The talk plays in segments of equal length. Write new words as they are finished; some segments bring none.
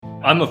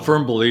I'm a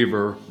firm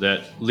believer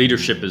that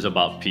leadership is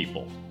about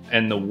people.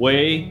 And the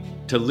way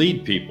to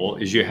lead people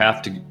is you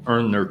have to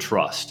earn their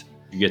trust.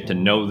 You get to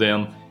know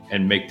them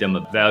and make them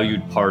a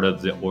valued part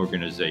of the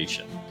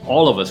organization.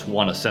 All of us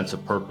want a sense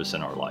of purpose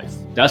in our life.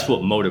 That's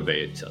what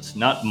motivates us.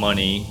 Not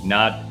money,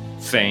 not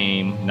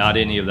fame, not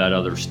any of that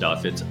other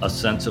stuff. It's a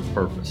sense of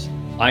purpose.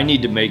 I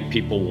need to make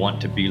people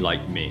want to be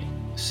like me.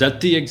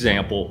 Set the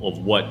example of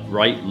what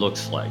right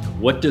looks like.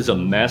 What does a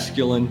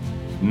masculine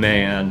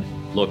man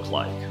look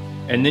like?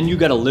 And then you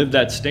got to live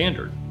that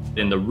standard.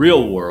 In the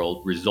real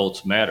world,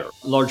 results matter.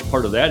 A large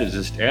part of that is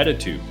just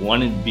attitude,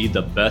 wanting to be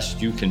the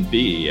best you can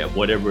be at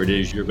whatever it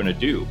is you're going to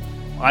do.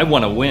 I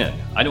want to win.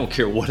 I don't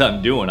care what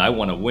I'm doing. I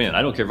want to win.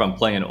 I don't care if I'm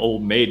playing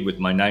old maid with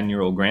my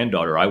 9-year-old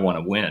granddaughter. I want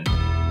to win.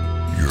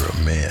 You're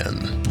a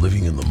man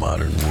living in the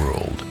modern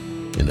world,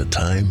 in a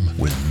time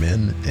when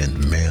men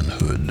and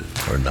manhood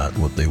are not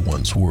what they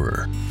once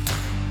were.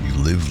 You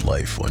live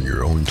life on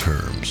your own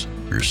terms.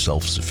 You're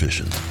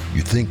self-sufficient.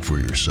 You think for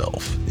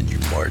yourself, and you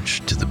march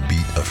to the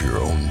beat of your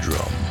own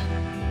drum.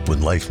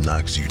 When life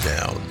knocks you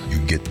down, you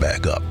get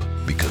back up,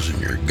 because in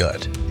your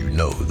gut, you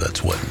know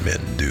that's what men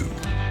do.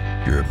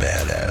 You're a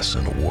badass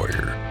and a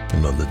warrior.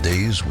 And on the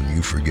days when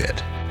you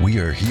forget, we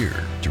are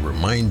here to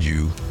remind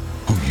you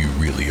who you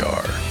really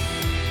are.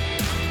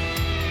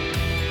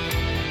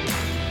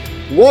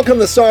 Welcome to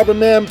the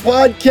Cyberman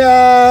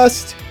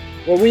Podcast,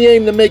 where we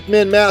aim to make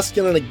men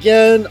masculine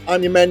again.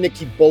 I'm your man,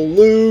 Nicky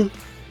Ballou.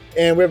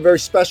 And we have a very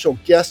special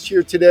guest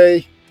here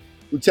today,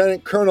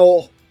 Lieutenant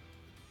Colonel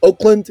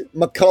Oakland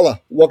McCulloch.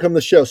 Welcome to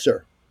the show,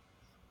 sir.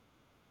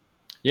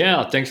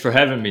 Yeah, thanks for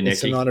having me, Nicky.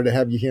 It's an honor to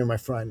have you here, my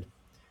friend.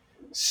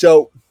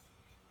 So,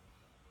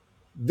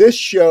 this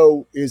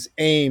show is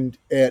aimed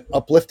at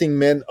uplifting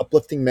men,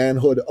 uplifting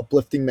manhood,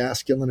 uplifting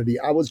masculinity.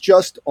 I was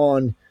just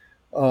on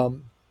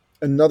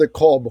another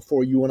call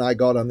before you and I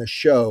got on the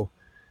show,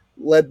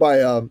 led by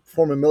a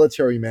former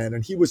military man,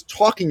 and he was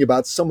talking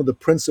about some of the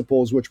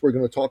principles which we're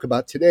going to talk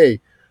about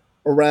today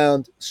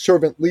around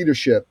servant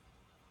leadership.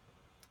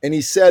 And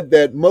he said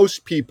that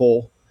most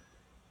people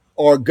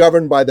are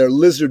governed by their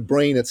lizard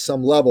brain at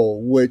some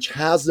level, which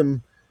has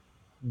them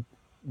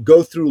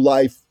go through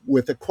life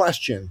with a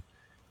question,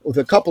 with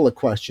a couple of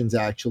questions,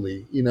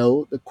 actually. You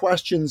know, the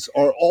questions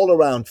are all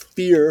around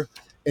fear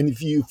and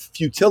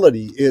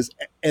futility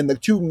and the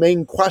two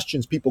main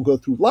questions people go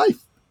through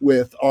life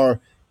with are,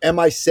 am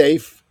I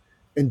safe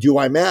and do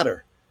I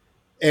matter?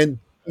 And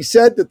he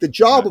said that the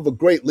job of a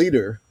great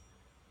leader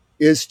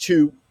is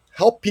to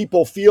help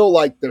people feel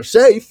like they're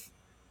safe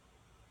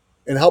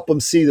and help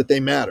them see that they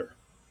matter.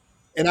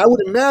 And I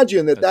would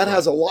imagine that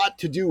has a lot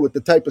to do with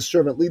the type of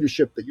servant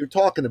leadership that you're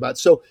talking about.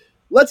 So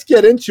let's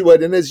get into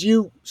it. And as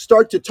you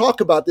start to talk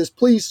about this,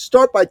 please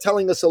start by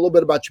telling us a little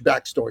bit about your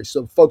backstory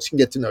so folks can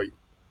get to know you.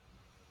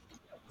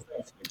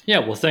 Yeah,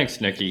 well,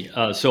 thanks, Nicky.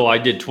 So I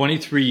did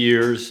 23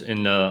 years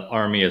in the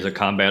Army as a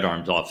combat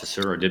arms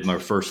officer. I did my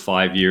first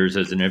 5 years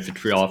as an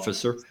infantry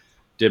officer,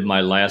 did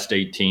my last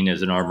 18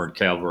 as an armored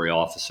cavalry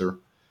officer,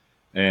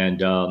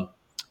 and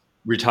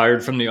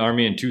retired from the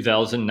Army in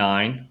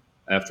 2009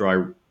 after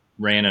I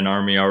ran an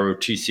Army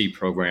ROTC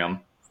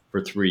program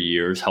for 3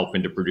 years,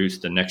 helping to produce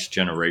the next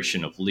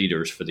generation of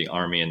leaders for the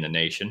Army and the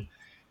nation.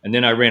 And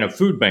then I ran a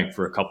food bank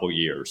for a couple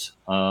years.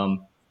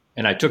 And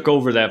I took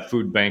over that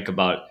food bank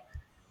about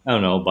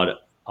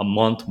a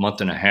month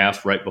and a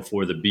half right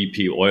before the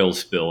BP oil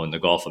spill in the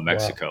Gulf of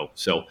Mexico. Wow.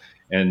 So,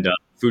 and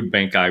food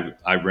bank I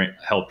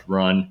helped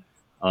run,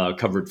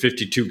 covered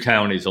 52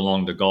 counties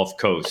along the Gulf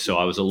Coast. So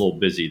I was a little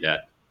busy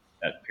that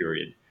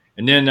period.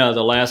 And then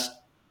the last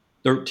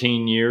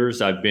 13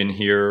 years, I've been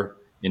here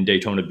in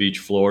Daytona Beach,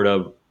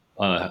 Florida,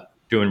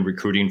 doing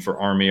recruiting for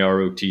Army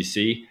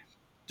ROTC.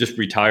 Just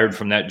retired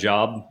from that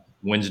job.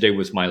 Wednesday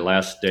was my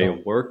last day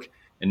of work.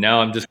 And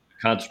now I'm just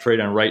concentrate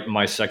on writing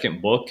my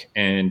second book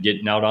and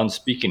getting out on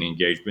speaking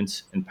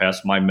engagements and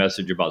pass my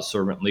message about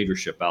servant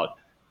leadership out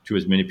to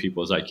as many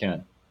people as I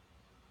can.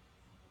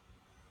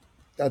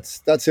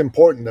 That's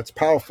important. That's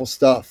powerful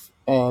stuff.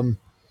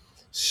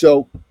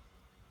 So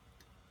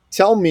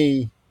tell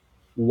me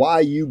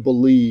why you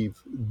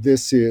believe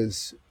this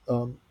is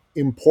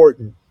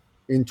important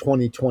in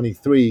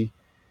 2023.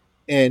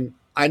 And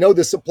I know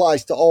this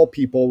applies to all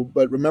people,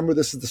 but remember,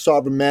 this is the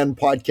Sovereign Man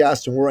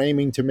Podcast, and we're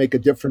aiming to make a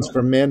difference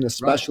for men,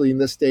 especially in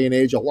this day and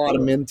age. A lot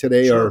of men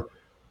today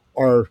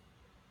are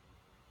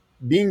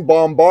being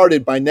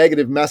bombarded by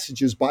negative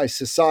messages by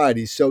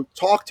society. So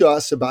talk to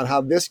us about how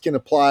this can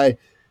apply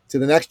to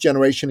the next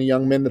generation of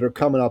young men that are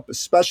coming up,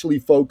 especially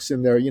folks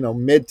in their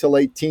mid to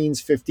late teens,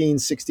 15,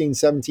 16,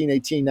 17,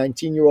 18,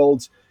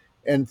 19-year-olds,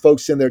 and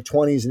folks in their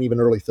 20s and even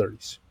early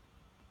 30s.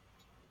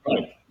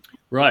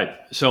 Right.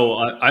 So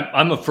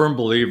I'm a firm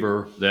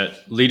believer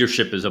that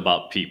leadership is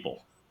about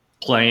people,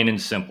 plain and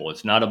simple.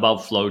 It's not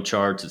about flow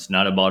charts. It's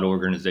not about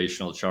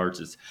organizational charts.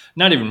 It's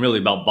not even really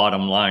about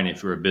bottom line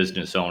if you're a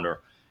business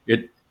owner.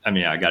 You got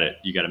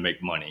to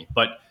make money,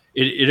 but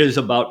it is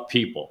about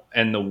people.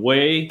 And the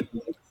way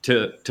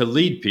to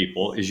lead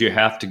people is you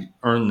have to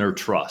earn their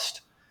trust.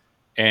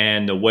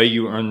 And the way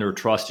you earn their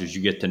trust is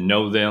you get to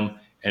know them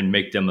and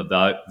make them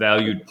a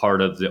valued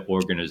part of the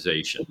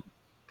organization.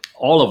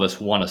 All of us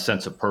want a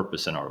sense of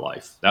purpose in our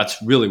life.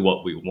 That's really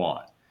what we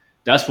want.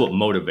 That's what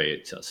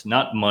motivates us,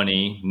 not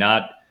money,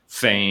 not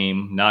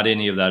fame, not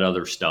any of that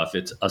other stuff.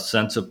 It's a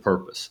sense of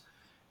purpose.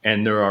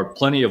 And there are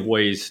plenty of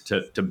ways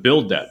to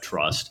build that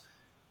trust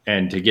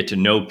and to get to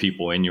know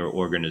people in your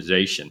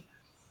organization.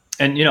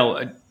 And,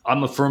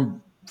 I'm a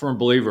firm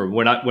believer.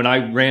 When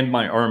I ran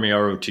my Army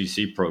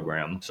ROTC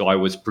program, so I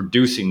was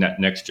producing that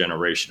next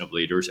generation of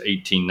leaders,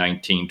 18,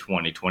 19,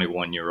 20,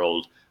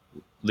 21-year-old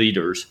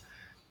leaders.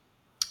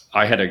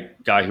 I had a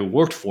guy who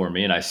worked for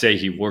me, and I say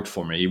he worked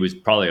for me. He was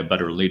probably a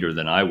better leader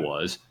than I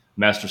was,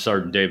 Master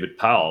Sergeant David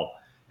Powell.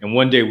 And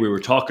one day we were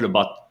talking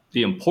about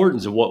the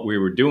importance of what we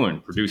were doing,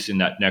 producing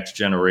that next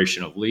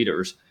generation of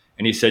leaders.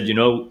 And he said,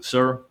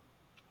 sir,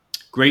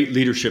 great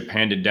leadership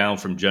handed down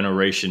from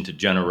generation to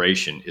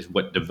generation is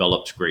what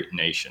develops great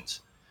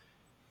nations.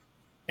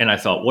 And I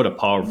thought, what a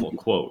powerful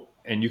quote.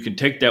 And you can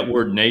take that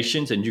word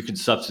nations and you can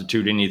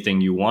substitute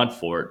anything you want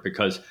for it,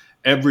 because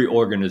every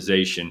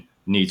organization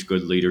needs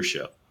good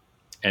leadership.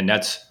 And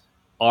that's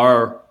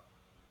our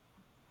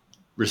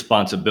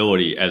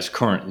responsibility as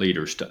current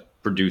leaders to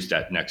produce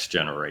that next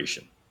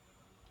generation.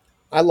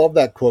 I love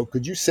that quote.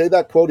 Could you say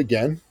that quote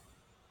again?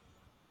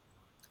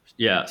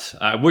 Yes.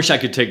 I wish I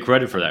could take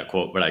credit for that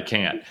quote, but I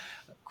can't.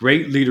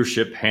 Great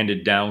leadership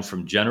handed down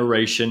from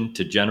generation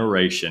to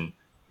generation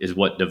is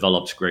what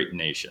develops great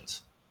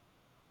nations.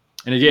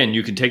 And again,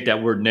 you can take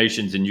that word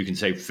nations and you can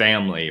say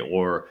family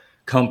or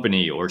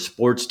company or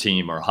sports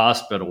team or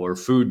hospital or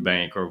food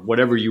bank or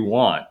whatever you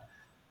want.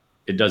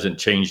 It doesn't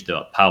change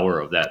the power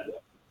of that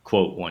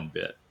quote one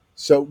bit.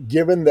 So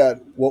given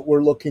that what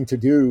we're looking to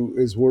do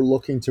is we're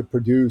looking to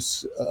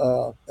produce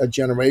a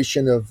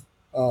generation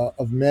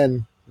of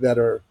men that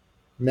are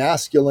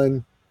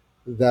masculine,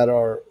 that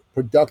are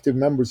productive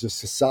members of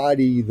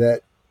society,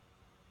 that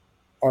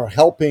are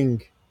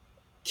helping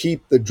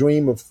keep the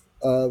dream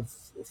of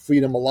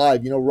freedom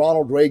alive.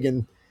 Ronald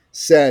Reagan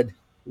said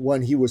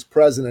when he was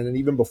president, and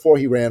even before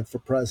he ran for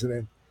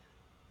president,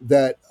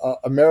 that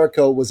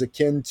America was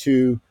akin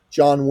to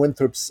John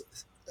Winthrop's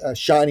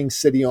shining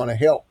city on a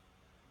hill.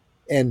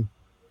 And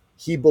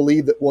he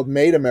believed that what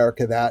made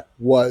America that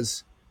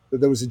was that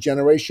there was a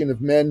generation of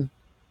men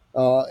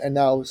and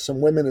now some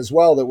women as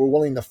well that were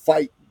willing to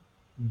fight,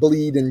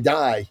 bleed, and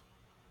die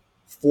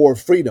for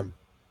freedom.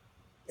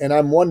 And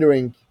I'm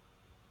wondering,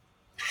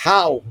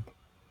 how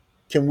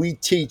can we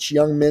teach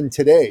young men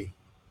today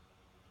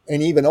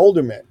and even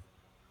older men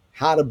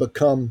how to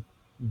become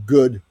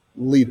good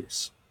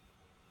leaders?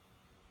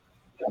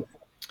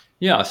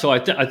 Yeah, so I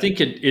think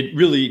it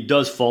really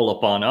does fall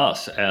upon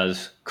us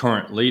as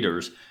current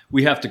leaders.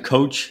 We have to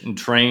coach and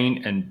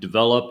train and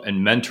develop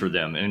and mentor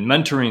them. And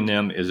mentoring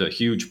them is a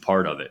huge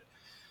part of it.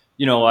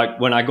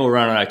 When I go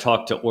around and I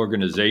talk to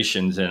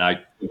organizations and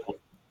I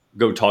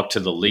go talk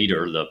to the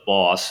leader, the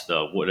boss,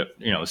 the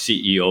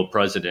CEO,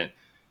 president,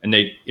 and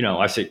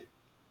I say,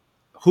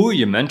 who are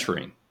you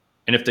mentoring?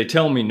 And if they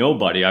tell me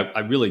nobody, I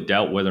really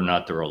doubt whether or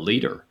not they're a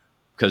leader,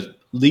 because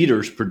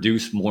leaders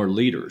produce more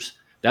leaders.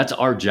 That's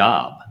our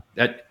job.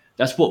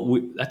 That's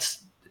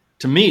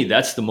to me,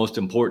 that's the most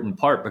important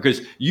part,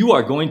 because you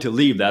are going to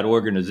leave that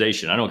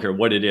organization. I don't care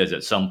what it is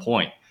at some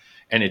point.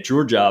 And it's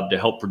your job to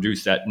help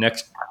produce that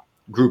next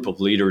group of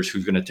leaders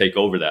who's going to take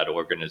over that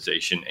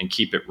organization and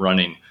keep it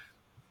running.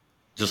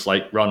 Just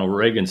like Ronald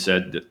Reagan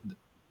said, that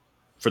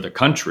for the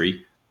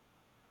country,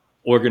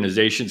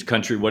 organizations,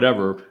 country,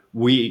 whatever,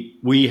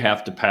 we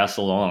have to pass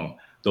along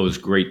those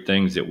great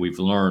things that we've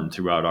learned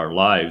throughout our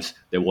lives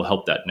that will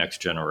help that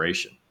next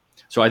generation.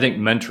 So I think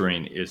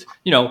mentoring is,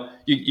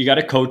 you got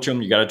to coach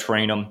them, you got to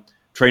train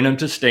them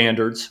to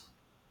standards,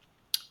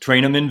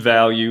 train them in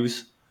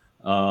values,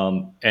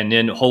 and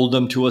then hold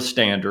them to a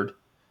standard.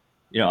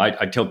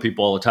 I tell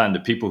people all the time, the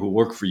people who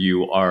work for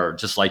you are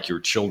just like your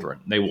children.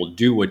 They will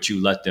do what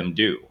you let them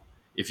do.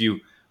 If you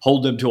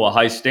hold them to a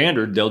high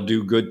standard, they'll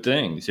do good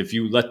things. If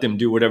you let them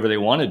do whatever they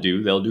want to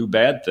do, they'll do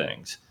bad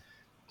things.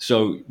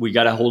 So we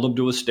got to hold them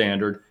to a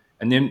standard,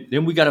 and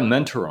then we got to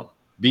mentor them.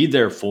 Be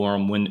there for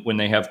them when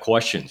they have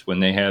questions,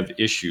 when they have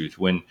issues,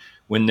 when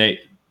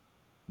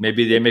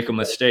maybe they make a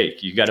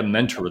mistake. You got to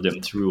mentor them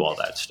through all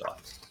that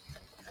stuff.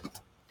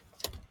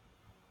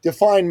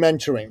 Define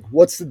mentoring.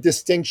 What's the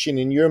distinction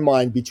in your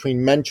mind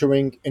between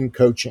mentoring and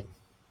coaching?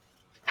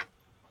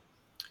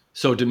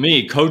 So to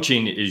me,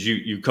 coaching is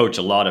you coach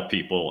a lot of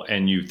people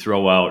and you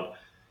throw out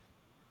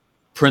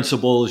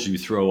principles, you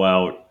throw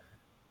out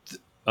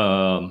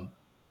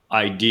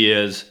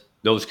ideas,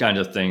 those kinds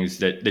of things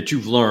that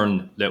you've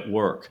learned that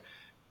work.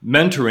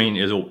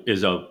 Mentoring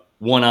is a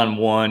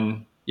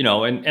one-on-one,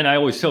 and I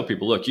always tell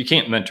people, look, you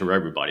can't mentor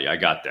everybody. I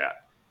got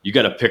that. You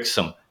got to pick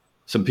some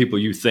people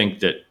you think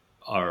that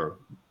are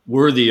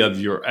worthy of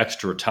your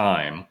extra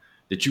time,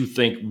 that you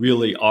think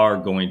really are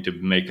going to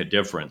make a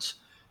difference.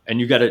 And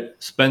you got to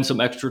spend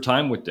some extra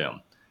time with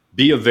them,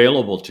 be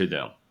available to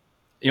them.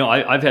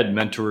 I've had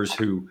mentors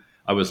who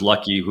I was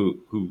lucky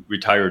who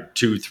retired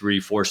 2,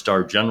 3,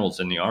 4-star generals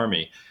in the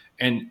Army.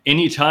 And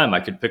anytime I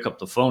could pick up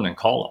the phone and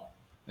call them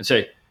and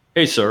say,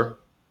 hey, sir,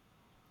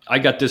 I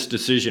got this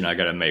decision I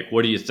got to make.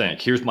 What do you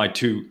think? Here's my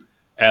two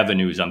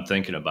avenues I'm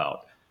thinking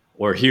about.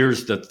 Or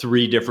here's the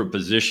three different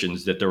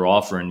positions that they're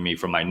offering me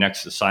for my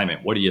next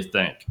assignment. What do you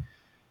think?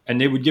 And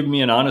they would give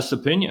me an honest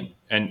opinion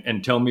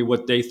and tell me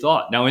what they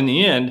thought. Now, in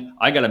the end,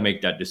 I got to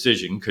make that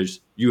decision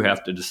because you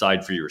have to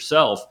decide for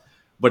yourself.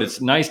 But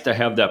it's nice to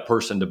have that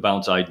person to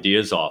bounce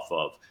ideas off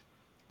of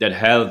that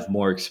have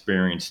more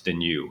experience than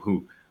you,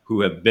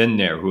 who have been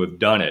there, who have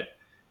done it,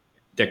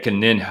 that can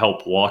then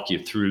help walk you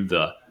through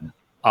the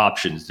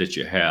options that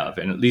you have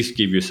and at least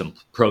give you some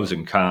pros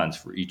and cons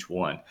for each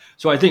one.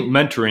 So I think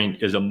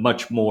mentoring is a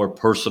much more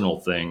personal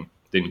thing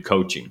than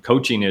coaching.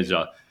 Coaching is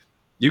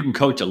you can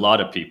coach a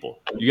lot of people.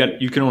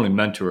 You can only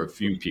mentor a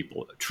few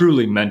people.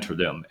 Truly mentor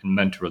them and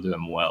mentor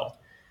them well.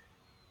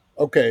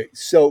 Okay,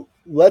 so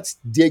let's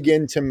dig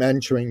into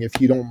mentoring if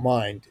you don't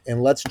mind,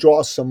 and let's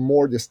draw some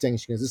more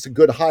distinctions. This is a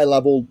good high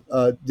level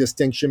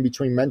distinction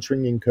between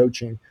mentoring and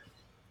coaching.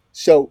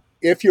 So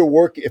if you're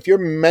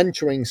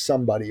mentoring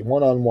somebody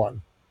one on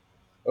one,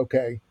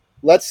 okay,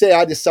 let's say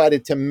I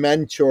decided to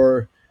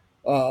mentor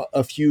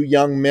a few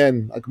young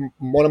men. Like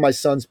one of my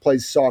sons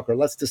plays soccer.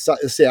 Let's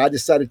say I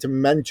decided to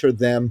mentor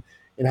them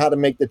in how to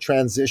make the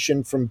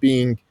transition from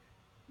being,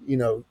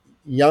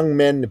 young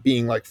men to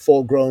being like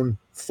full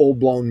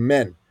blown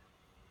men.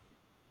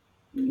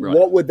 Right.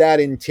 What would that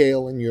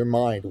entail in your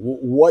mind?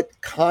 What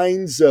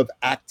kinds of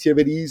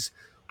activities,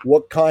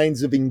 what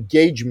kinds of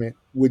engagement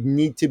would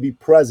need to be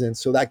present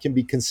so that can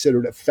be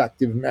considered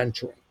effective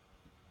mentoring?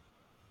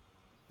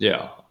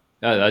 Yeah,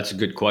 that's a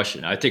good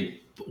question. I think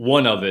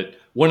one of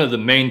the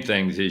main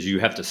things is you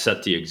have to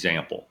set the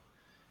example.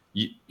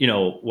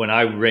 When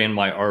I ran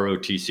my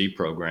ROTC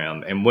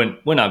program and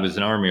when I was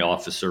an Army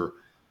officer,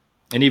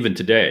 and even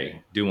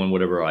today, doing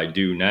whatever I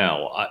do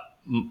now,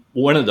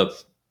 one of the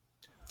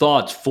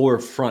thoughts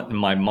forefront in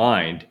my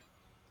mind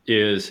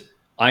is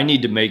I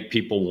need to make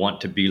people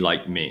want to be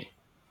like me.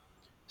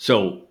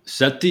 So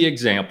set the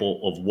example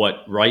of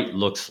what right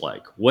looks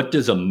like. What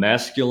does a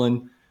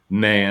masculine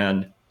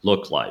man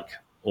look like?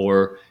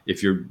 Or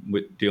if you're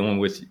dealing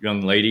with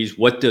young ladies,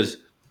 what does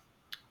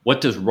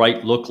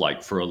right look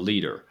like for a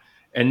leader?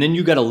 And then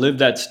you got to live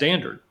that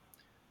standard.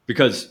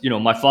 Because,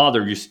 my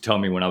father used to tell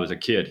me when I was a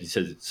kid, he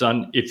said,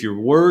 son, if your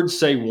words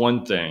say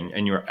one thing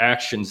and your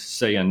actions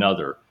say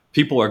another,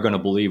 people are going to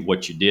believe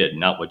what you did,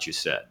 not what you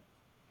said.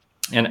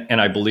 And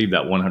I believe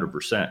that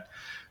 100%.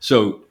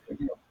 So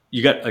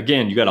you got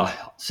to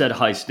set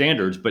high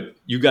standards, but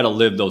you got to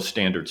live those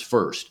standards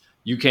first.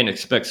 You can't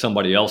expect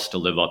somebody else to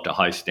live up to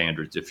high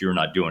standards if you're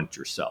not doing it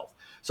yourself.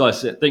 So I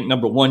think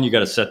number one, you got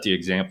to set the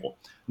example.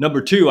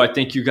 Number two, I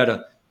think you got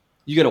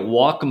to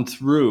walk them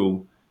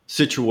through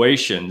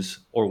situations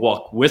or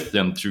walk with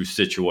them through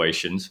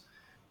situations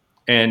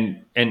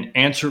and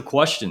answer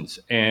questions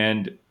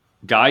and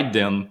guide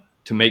them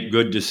to make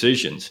good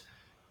decisions.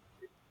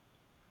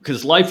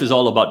 Because life is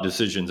all about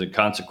decisions and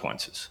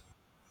consequences.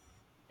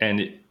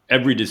 And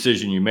every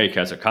decision you make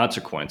has a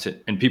consequence,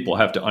 and people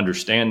have to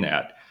understand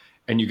that.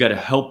 And you got to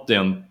help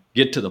them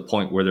get to the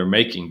point where they're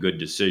making good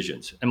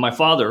decisions. And my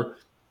father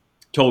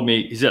told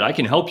me, he said, I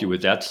can help you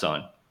with that,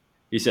 son.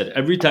 He said,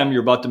 every time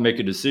you're about to make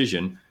a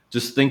decision,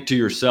 just think to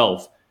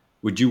yourself,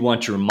 would you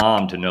want your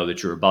mom to know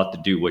that you're about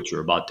to do what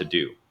you're about to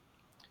do?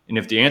 And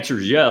if the answer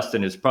is yes,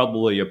 then it's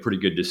probably a pretty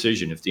good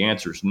decision. If the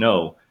answer is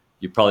no,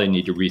 you probably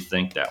need to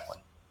rethink that one.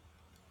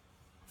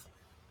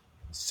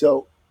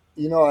 So,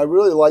 I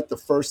really like the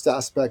first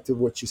aspect of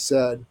what you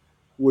said,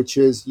 which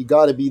is you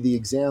got to be the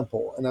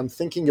example. And I'm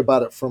thinking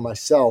about it for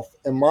myself.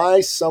 Am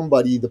I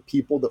somebody the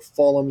people that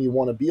follow me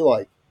want to be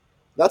like?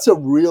 That's a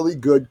really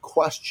good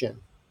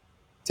question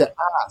to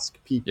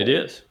ask people. It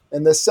is.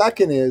 And the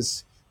second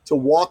is to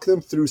walk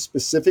them through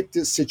specific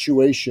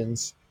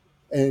situations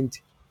and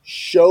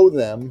show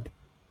them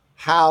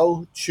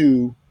how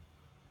to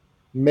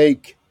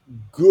make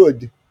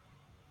good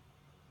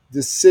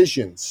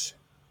decisions.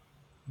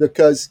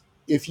 Because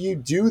if you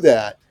do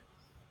that,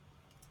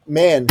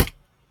 man,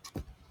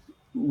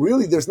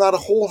 really, there's not a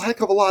whole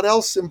heck of a lot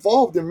else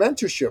involved in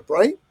mentorship,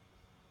 right?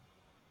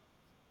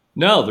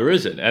 No, there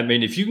isn't. I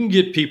mean, if you can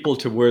get people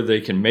to where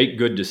they can make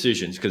good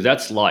decisions, because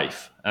that's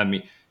life. I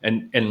mean,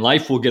 and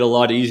life will get a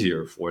lot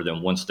easier for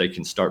them once they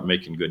can start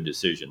making good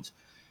decisions.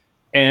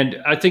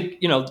 And I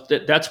think,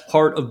 that's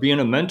part of being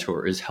a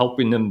mentor is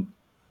helping them,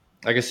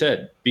 like I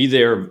said, be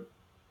there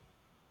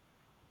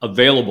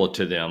available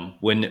to them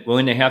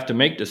when they have to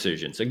make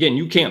decisions. Again,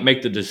 you can't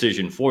make the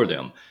decision for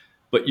them,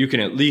 but you can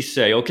at least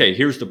say, okay,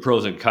 here's the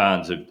pros and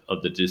cons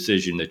of the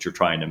decision that you're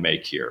trying to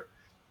make here.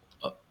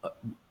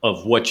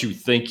 Of what you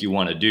think you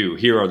want to do.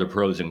 Here are the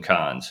pros and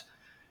cons.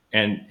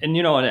 And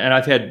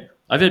I've had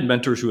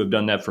mentors who have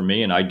done that for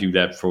me, and I do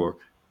that for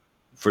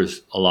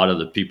a lot of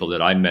the people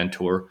that I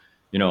mentor.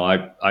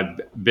 I've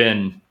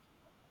been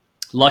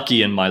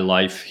lucky in my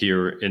life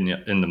here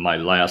in my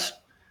last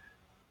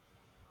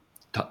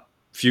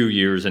few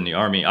years in the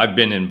Army. I've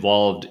been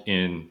involved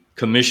in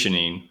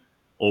commissioning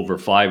over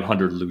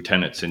 500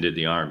 lieutenants into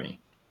the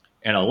Army,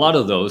 and a lot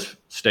of those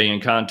stay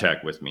in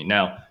contact with me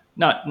now.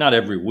 Not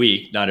every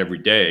week, not every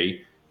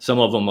day, Some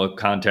of them will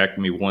contact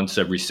me once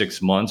every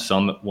 6 months,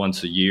 some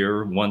once a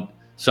year,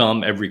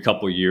 some every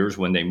couple of years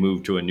when they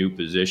move to a new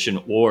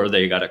position, or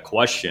they got a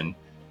question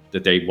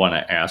that they want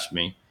to ask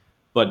me.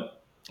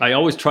 But I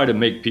always try to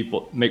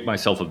make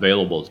myself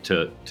available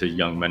to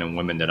young men and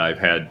women that I've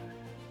had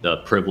the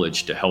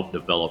privilege to help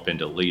develop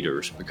into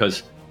leaders,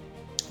 because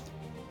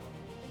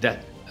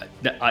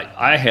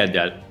I had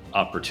that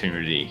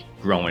opportunity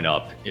growing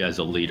up as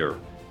a leader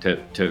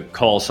to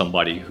call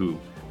somebody who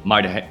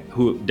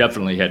who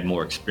definitely had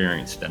more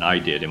experience than I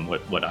did in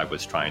what I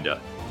was trying to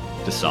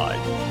decide.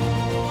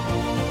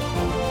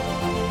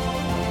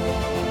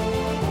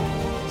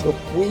 So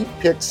if we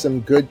pick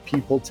some good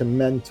people to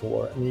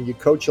mentor, I mean, you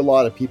coach a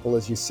lot of people,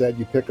 as you said,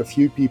 you pick a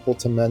few people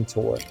to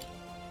mentor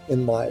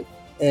in life.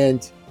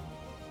 And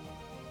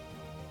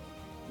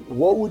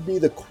what would be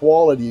the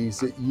qualities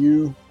that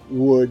you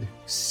would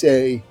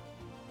say,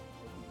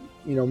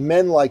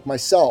 men like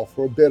myself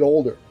who are a bit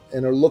older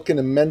and are looking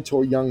to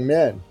mentor young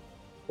men?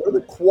 What are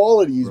the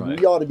qualities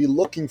we ought to be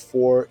looking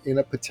for in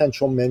a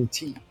potential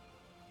mentee?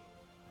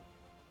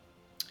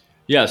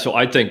 Yeah, so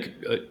I think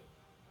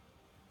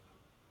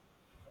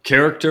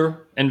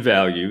character and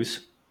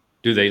values.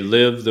 Do they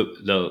live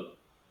the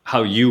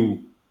how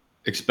you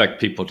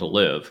expect people to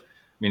live?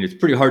 I mean, it's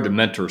pretty hard to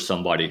mentor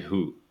somebody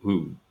who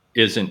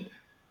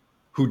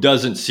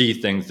doesn't see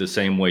things the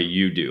same way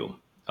you do.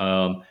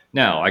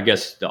 Now, I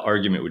guess the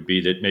argument would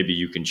be that maybe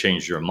you can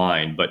change your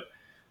mind, but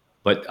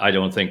I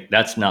don't think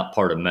that's not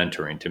part of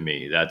mentoring to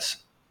me. That's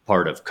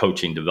part of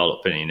coaching,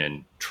 developing,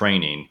 and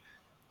training.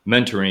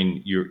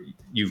 Mentoring,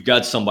 you've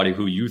got somebody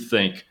who you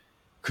think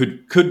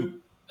could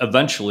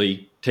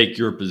eventually take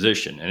your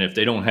position, and if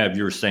they don't have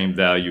your same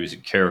values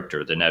and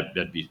character, then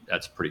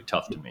that's pretty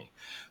tough to me.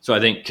 So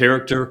I think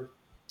character,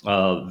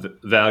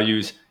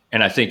 values,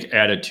 and I think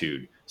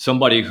attitude.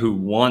 Somebody who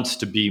wants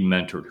to be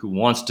mentored, who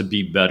wants to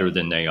be better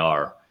than they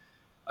are.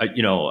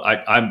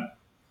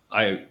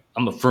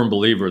 I'm a firm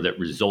believer that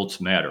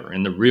results matter.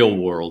 In the real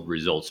world,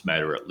 results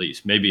matter, at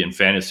least. Maybe in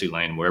fantasy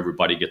land where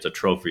everybody gets a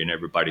trophy and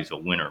everybody's a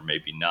winner,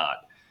 maybe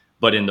not.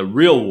 But in the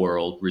real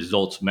world,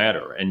 results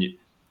matter. And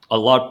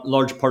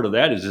large part of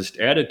that is just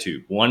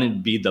attitude, wanting to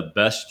be the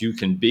best you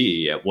can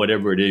be at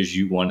whatever it is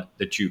you want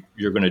that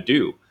you're going to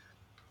do.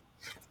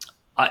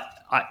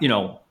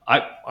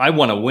 I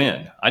want to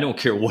win. I don't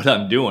care what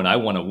I'm doing. I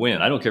want to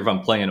win. I don't care if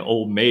I'm playing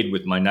old maid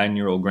with my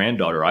 9-year-old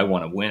granddaughter. I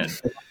want to win.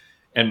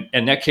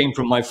 And that came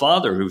from my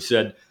father, who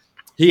said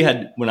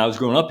when I was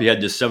growing up, he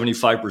had this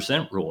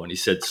 75% rule. And he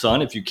said,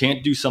 son, if you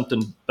can't do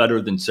something better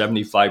than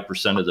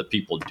 75% of the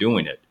people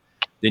doing it,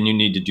 then you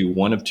need to do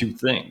one of two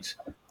things.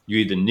 You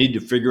either need to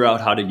figure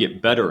out how to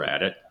get better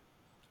at it,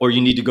 or you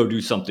need to go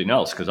do something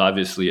else, because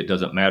obviously it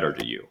doesn't matter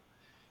to you.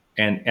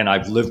 And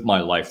I've lived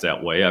my life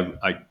that way.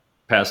 I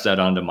pass that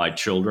on to my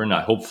children.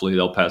 Hopefully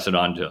they'll pass it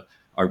on to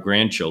our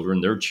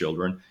grandchildren, their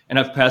children. And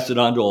I've passed it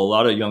on to a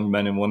lot of young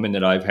men and women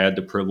that I've had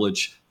the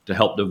privilege to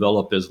help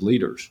develop as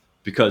leaders,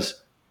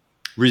 because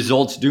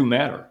results do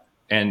matter.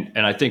 And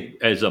I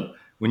think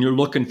when you're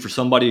looking for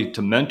somebody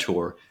to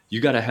mentor,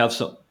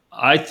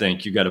 I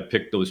think you got to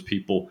pick those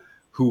people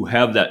who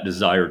have that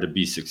desire to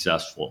be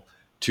successful,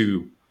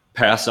 to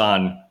pass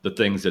on the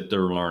things that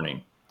they're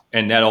learning.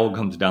 And that all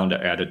comes down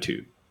to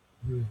attitude.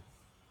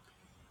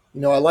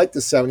 I like the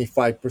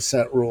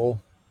 75%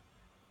 rule.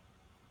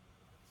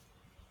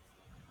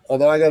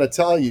 Although I got to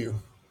tell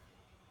you,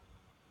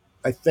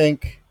 I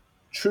think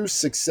true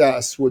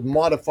success would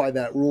modify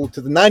that rule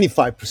to the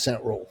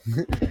 95% rule.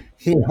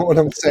 You know what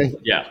I'm saying?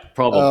 Yeah,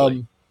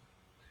 probably.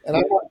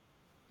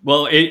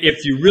 Well,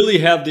 if you really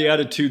have the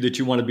attitude that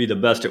you want to be the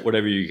best at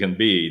whatever you can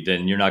be,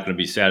 then you're not going to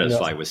be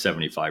satisfied with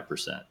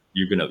 75%.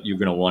 You're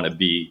gonna want to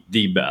be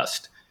the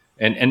best,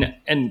 and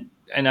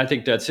I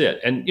think that's it.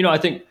 And I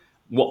think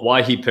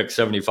why he picked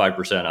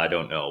 75%, I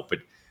don't know, but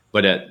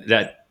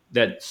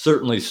that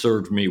certainly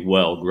served me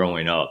well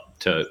growing up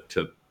to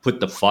put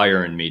the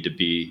fire in me to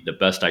be the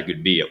best I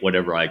could be at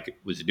whatever I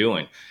was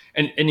doing.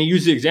 And he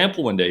used the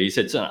example one day. He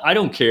said, son, I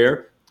don't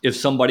care if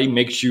somebody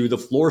makes you the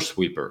floor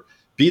sweeper.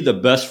 Be the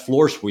best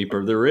floor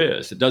sweeper there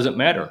is. It doesn't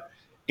matter.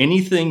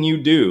 Anything you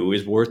do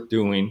is worth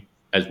doing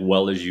as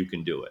well as you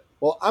can do it.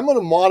 Well, I'm going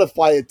to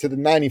modify it to the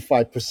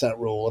 95%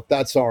 rule, if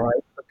that's all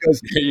right.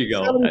 Because there you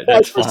go.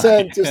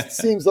 75% just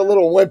seems a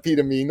little wimpy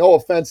to me. No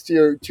offense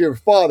to your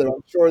father.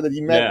 I'm sure that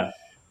he meant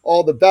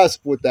all the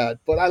best with that.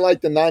 But I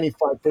like the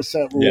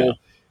 95% rule. Yeah.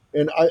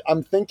 And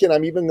I'm thinking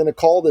I'm even going to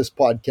call this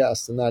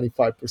podcast the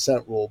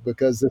 95% rule,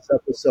 because this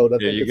episode, I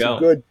think it's a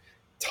good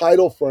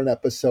title for an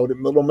episode.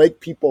 It'll make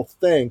people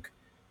think.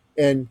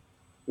 And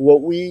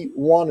what we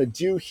want to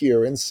do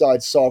here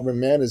inside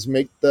Sovereign Man is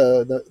make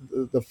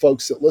the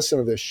folks that listen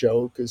to this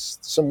show, because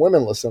some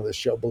women listen to this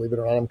show, believe it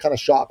or not. I'm kind of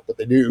shocked, but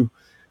they do.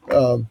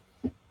 Well,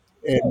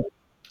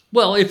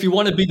 if you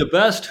want to be the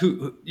best,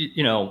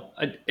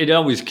 it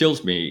always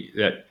kills me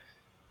that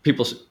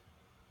people.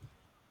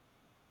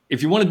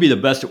 If you want to be the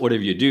best at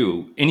whatever you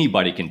do,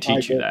 anybody can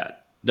teach you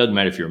that. Doesn't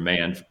matter if you're a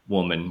man,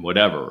 woman,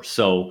 whatever.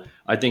 So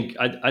I think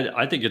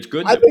it's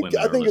good I that think women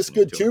I are think it's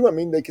listening good to it. too. I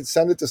mean, they could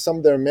send it to some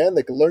of their men.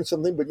 They could learn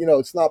something, but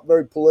it's not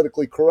very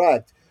politically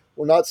correct.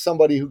 We're not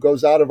somebody who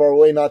goes out of our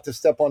way not to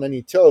step on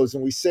any toes,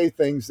 and we say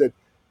things that,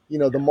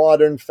 the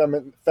modern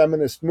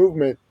feminist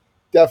movement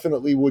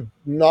definitely would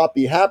not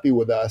be happy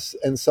with us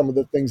and some of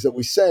the things that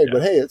we say.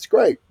 But Yeah. hey, it's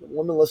great.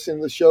 Women listening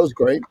to the show is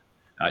great.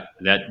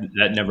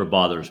 That never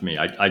bothers me.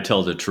 I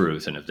tell the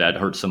truth, and if that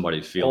hurts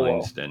somebody's Oh well,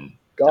 feelings, then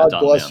that's God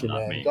on bless them, you, not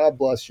man. me. God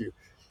bless you.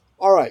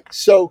 All right,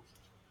 so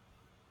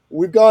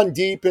we've gone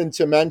deep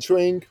into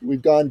mentoring.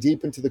 We've gone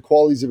deep into the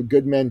qualities of a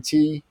good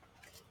mentee.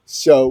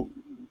 So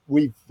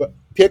we've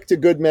picked a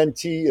good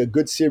mentee, a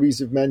good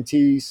series of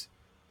mentees,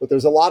 but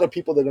there's a lot of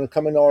people that are going to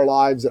come into our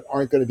lives that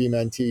aren't going to be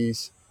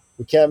mentees.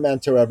 We can't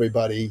mentor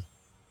everybody,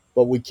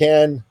 but we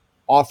can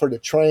offer to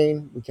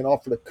train, we can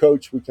offer to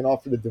coach, we can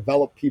offer to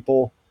develop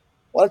people.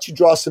 Why don't you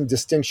draw some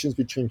distinctions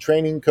between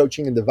training,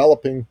 coaching, and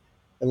developing?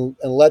 And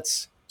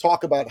let's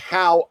talk about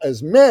how,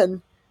 as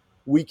men,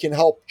 we can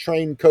help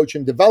train, coach,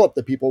 and develop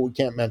the people we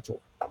can't mentor.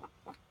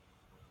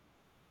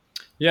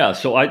 Yeah,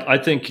 so I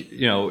think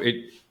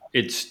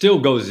it still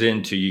goes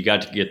into you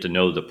got to get to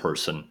know the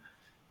person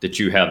that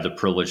you have the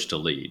privilege to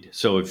lead.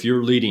 So if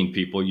you're leading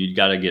people, you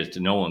got to get to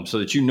know them so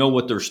that you know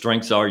what their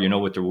strengths are, you know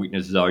what their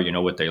weaknesses are, you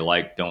know what they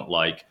like, don't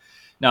like.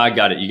 Now I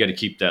got it. You got to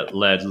keep that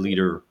led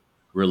leader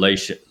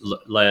relationship,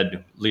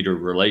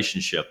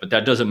 but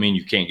that doesn't mean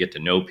you can't get to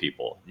know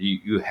people.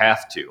 You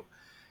have to,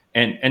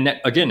 and that,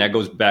 again, that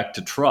goes back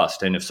to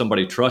trust. And if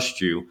somebody trusts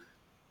you,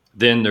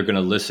 then they're going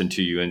to listen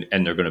to you,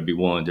 and they're going to be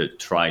willing to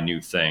try new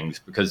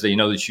things because they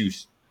know that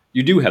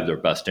you do have their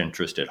best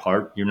interest at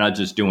heart. You're not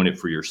just doing it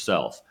for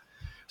yourself.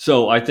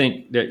 So I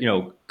think that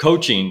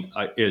coaching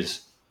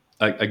is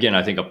again,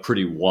 I think, a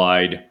pretty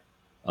wide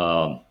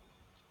um,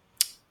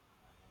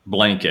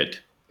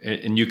 blanket,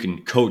 and you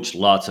can coach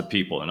lots of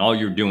people, and all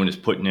you're doing is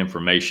putting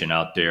information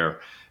out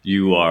there.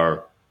 You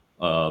are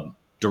uh,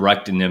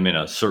 directing them in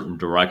a certain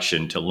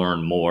direction to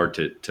learn more,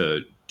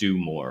 to do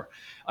more.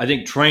 I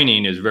think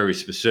training is very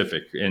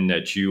specific in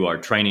that you are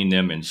training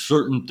them in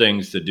certain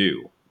things to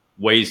do,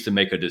 ways to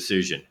make a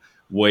decision,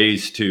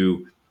 ways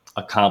to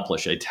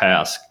accomplish a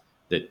task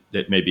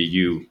that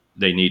maybe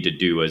they need to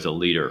do as a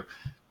leader,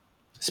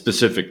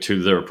 specific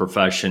to their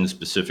profession,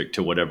 specific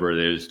to whatever it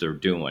is they're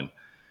doing.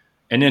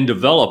 And then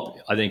develop,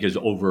 I think, is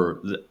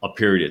over a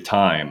period of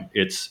time.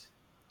 It's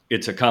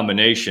a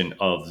combination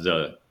of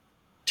the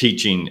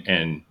teaching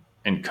and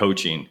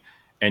coaching,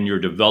 and you're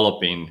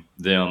developing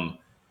them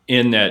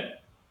in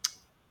that,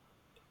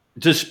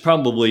 just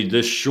probably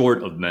this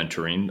short of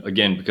mentoring,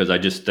 again, because I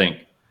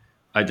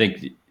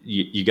think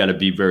you got to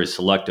be very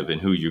selective in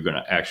who you're going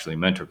to actually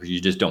mentor, because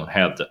you just don't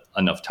have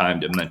enough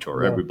time to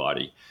mentor No.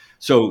 everybody.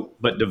 So,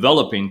 but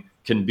developing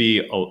can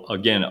be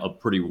again a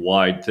pretty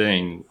wide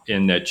thing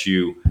in that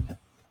you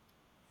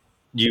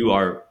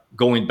are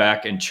going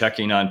back and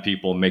checking on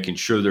people, making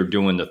sure they're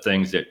doing the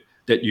things that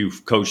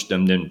you've coached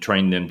them, then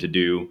trained them to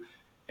do,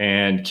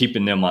 and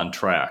keeping them on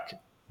track.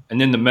 And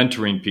then the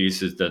mentoring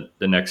piece is the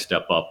next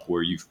step up,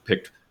 where you've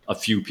picked a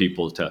few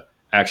people to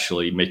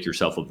actually make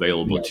yourself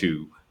available Yeah.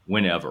 to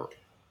whenever.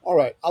 All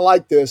right, I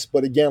like this,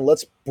 but again,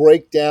 let's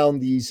break down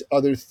these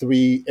other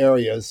three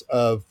areas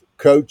of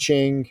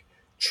coaching,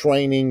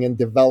 training, and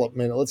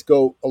development. Let's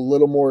go a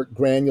little more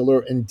granular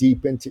and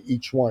deep into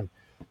each one.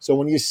 So,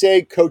 when you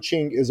say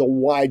coaching is a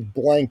wide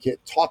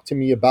blanket, talk to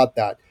me about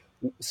that.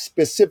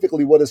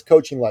 Specifically, what is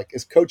coaching like?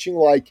 Is coaching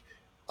like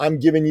I'm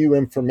giving you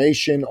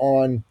information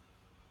on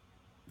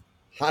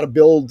how to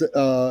build,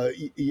 a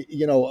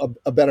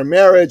better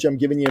marriage? I'm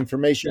giving you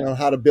information Yeah, on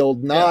how to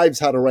build yeah, knives,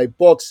 how to write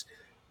books.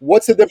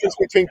 What's the difference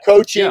between yeah.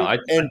 coaching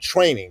and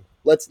training?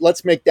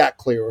 Let's make that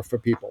clearer for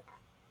people.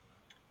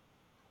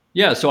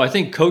 Yeah, so I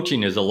think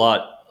coaching is a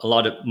lot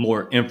of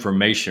more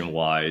information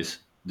wise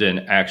than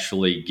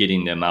actually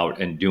getting them out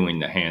and doing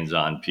the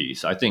hands-on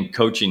piece. I think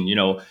coaching,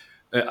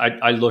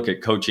 I look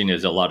at coaching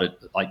as a lot of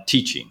like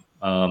teaching.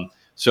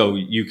 So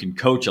you can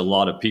coach a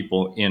lot of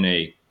people in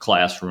a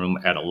classroom,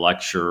 at a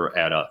lecture,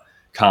 at a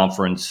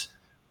conference,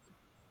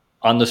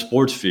 on the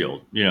sports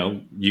field.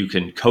 You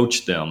can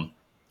coach them,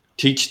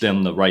 teach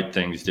them the right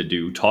things to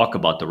do, talk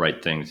about the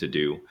right things to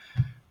do.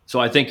 So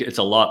I think it's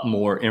a lot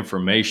more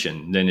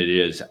information than it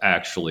is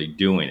actually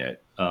doing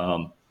it.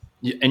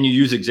 And you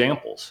use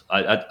examples.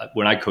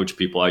 When I coach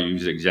people, I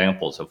use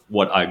examples of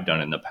what I've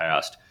done in the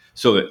past.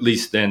 So at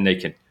least then they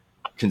can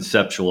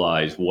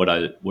conceptualize what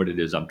it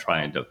is I'm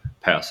trying to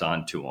pass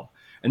on to them.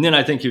 And then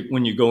I think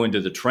when you go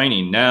into the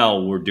training, now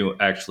we're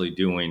actually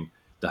doing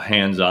the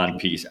hands-on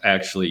piece,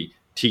 actually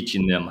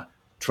teaching them,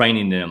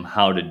 training them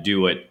how to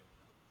do it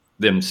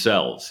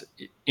themselves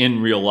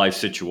in real life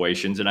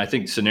situations. And I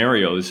think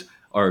scenarios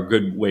are a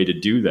good way to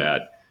do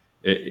that,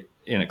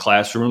 in a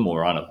classroom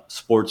or on a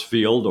sports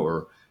field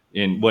or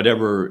in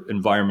whatever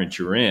environment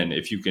you're in.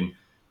 If you can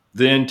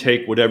then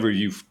take whatever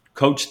you've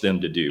coached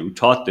them to do,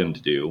 taught them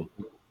to do,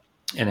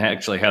 and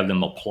actually have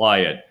them apply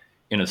it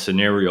in a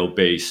scenario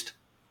based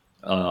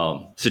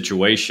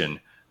situation,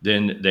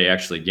 then they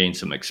actually gain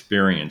some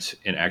experience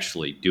in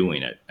actually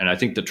doing it. And I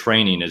think the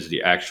training is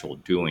the actual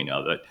doing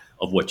of it,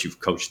 of what you've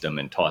coached them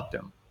and taught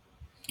them.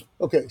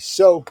 Okay,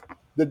 so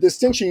the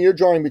distinction you're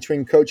drawing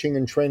between coaching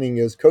and training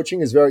is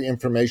coaching is very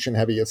information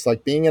heavy. It's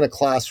like being in a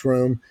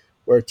classroom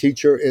where a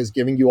teacher is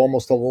giving you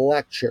almost a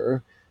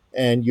lecture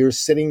and you're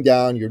sitting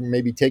down, you're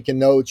maybe taking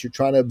notes, you're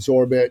trying to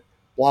absorb it,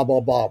 blah,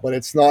 blah, blah, but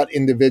it's not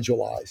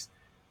individualized.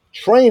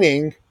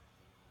 Training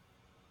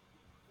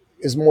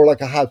is more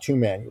like a how-to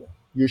manual.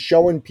 You're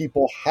showing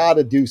people how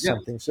to do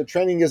something. So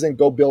training isn't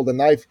go build a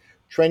knife.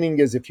 Training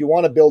is if you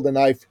want to build a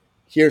knife,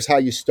 here's how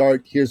you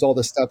start. Here's all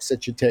the steps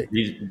that you take.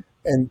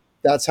 And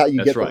that's how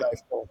you get the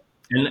knife going.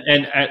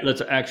 And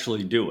let's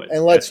actually do it.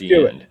 And let's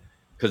do it.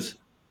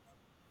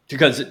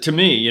 Because to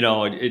me,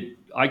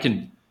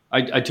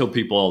 I tell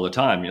people all the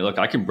time, look,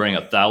 I can bring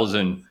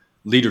 1,000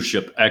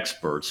 leadership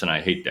experts, and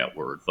I hate that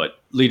word, but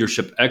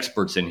leadership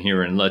experts in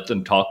here and let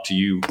them talk to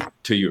you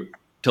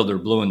till they're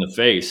blue in the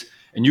face.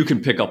 And you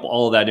can pick up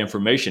all of that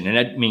information. And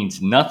that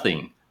means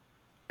nothing,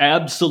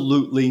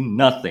 absolutely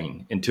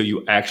nothing, until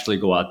you actually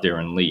go out there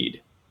and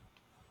lead.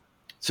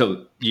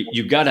 So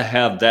you got to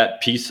have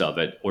that piece of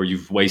it, or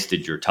you've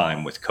wasted your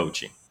time with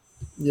coaching.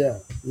 Yeah.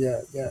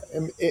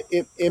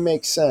 It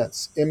makes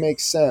sense. It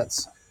makes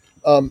sense.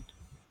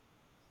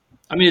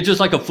 It's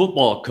just like a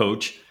football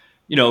coach.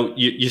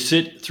 You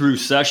sit through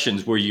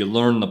sessions where you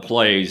learn the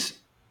plays,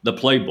 the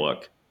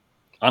playbook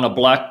on a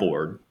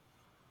blackboard.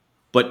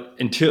 But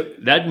until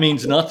that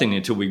means nothing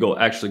until we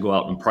actually go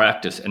out and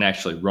practice and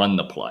actually run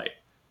the play.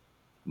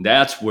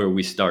 That's where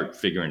we start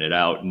figuring it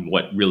out and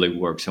what really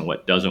works and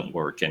what doesn't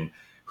work and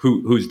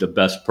who's the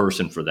best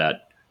person for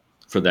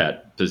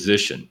that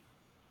position.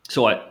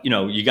 So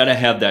you got to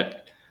have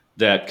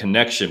that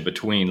connection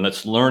between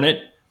let's learn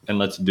it and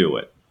let's do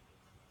it.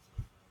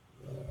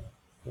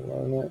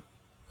 Learn it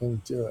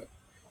and do it.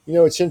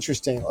 It's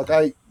interesting.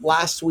 Like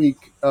last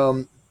week,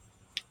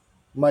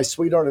 my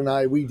sweetheart and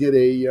I, we did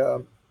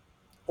a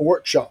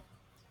workshop,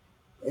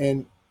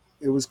 and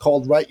it was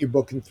called Write Your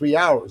Book in 3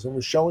 Hours, and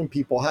we're showing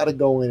people how to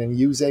go in and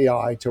use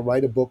AI to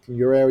write a book in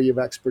your area of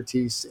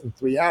expertise in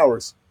 3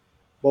 hours.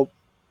 Well,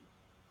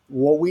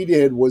 what we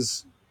did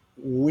was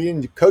we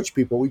didn't coach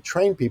people, we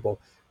trained people.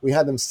 We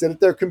had them sit at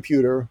their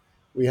computer,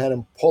 we had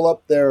them pull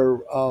up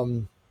their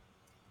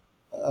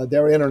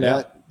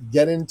internet,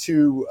 get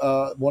into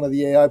one of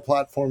the AI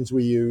platforms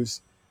we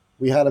use.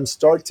 We had them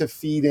start to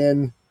feed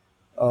in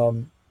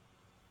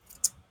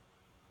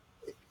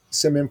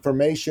some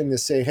information to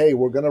say, hey,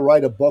 we're going to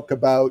write a book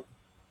about,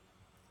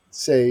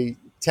 say,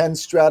 10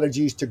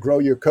 strategies to grow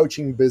your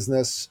coaching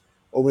business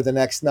over the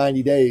next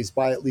 90 days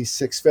by at least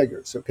 6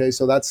 figures. Okay,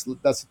 so that's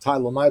the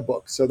title of my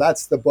book. So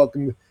that's the book.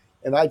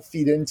 And I'd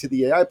feed into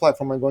the AI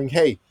platform. I'm going,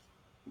 hey,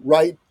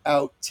 write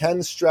out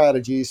 10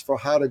 strategies for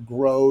how to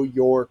grow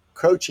your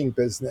coaching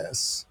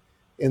business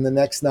in the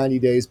next 90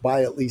 days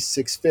by at least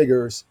 6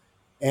 figures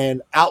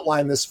and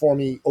outline this for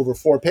me over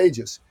 4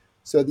 pages.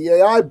 So the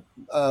AI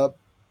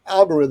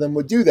algorithm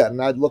would do that,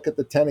 and I'd look at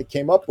the 10 it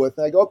came up with,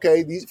 and I go,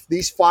 okay,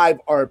 these 5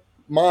 are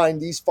mine,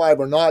 these 5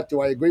 are not.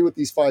 Do I agree with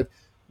these 5?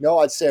 No.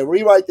 I'd say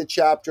rewrite the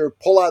chapter,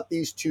 pull out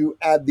these 2,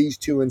 add these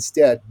 2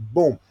 instead.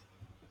 Boom.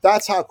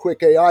 That's how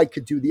quick AI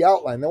could do the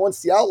outline. Then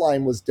once the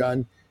outline was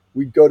done,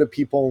 we'd go to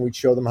people and we'd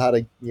show them how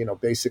to,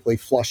 basically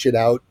flush it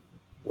out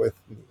with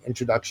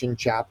introduction,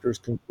 chapters,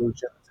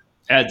 conclusions.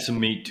 Add some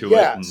meat to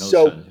it.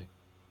 And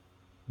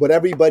but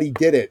everybody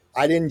did it.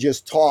 I didn't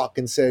just talk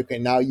and say, okay,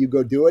 now you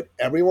go do it.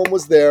 Everyone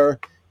was there.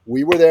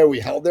 We were there. We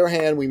held their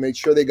hand. We made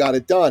sure they got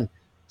it done.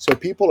 So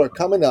people are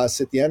coming to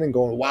us at the end and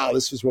going, wow,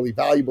 this was really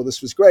valuable.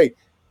 This was great.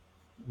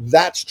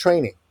 That's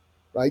training,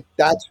 right?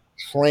 That's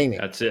training.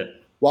 That's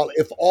it. Well,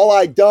 if all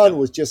I'd done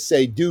was just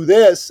say, do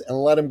this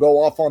and let them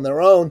go off on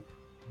their own,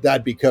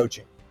 that'd be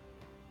coaching.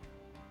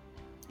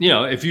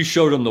 If you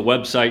showed them the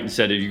website and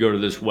said, if you go to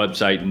this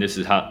website and this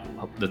is how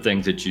the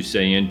things that you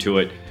say into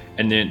it,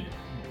 and then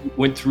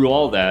went through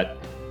all that,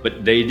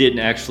 but they didn't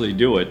actually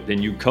do it,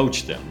 then you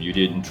coached them. You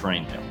didn't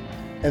train them.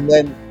 And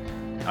then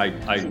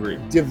I agree.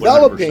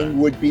 Developing 100%.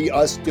 would be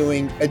us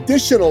doing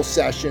additional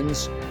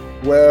sessions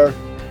where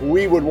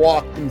we would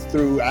walk them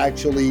through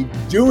actually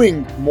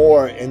doing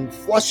more and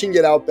flushing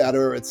it out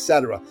better,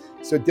 etc.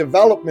 So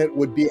development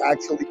would be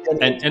actually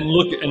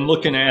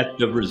looking at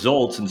the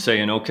results and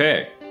saying,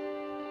 okay,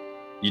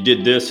 you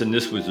did this and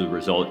this was the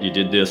result. You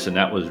did this and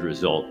that was the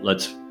result.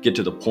 Let's get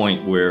to the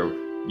point where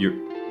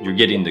you're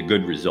getting the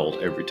good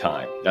result every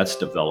time. That's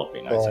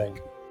developing, I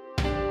think.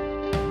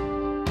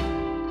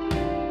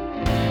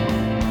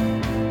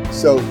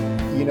 So,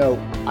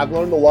 I've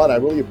learned a lot. I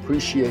really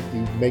appreciate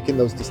you making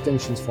those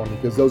distinctions for me,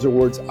 because those are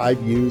words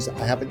I've used.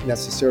 I haven't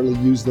necessarily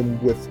used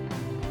them with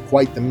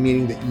quite the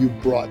meaning that you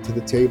brought to the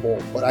table,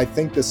 but I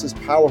think this is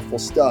powerful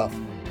stuff.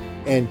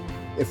 And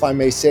if I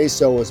may say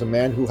so, as a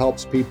man who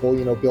helps people,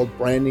 build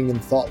branding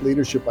and thought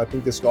leadership, I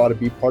think this ought to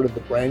be part of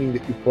the branding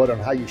that you put on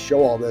how you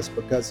show all this,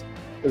 because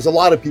there's a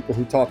lot of people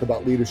who talk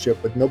about leadership,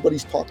 but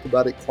nobody's talked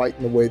about it quite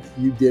in the way that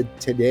you did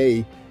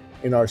today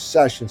in our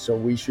session. So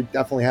we should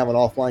definitely have an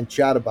offline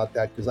chat about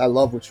that, because I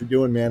love what you're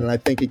doing, man. And I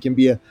think it can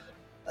be a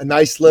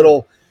nice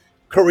little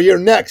career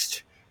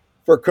next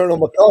for Colonel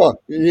McCulloch.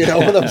 You know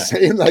what I'm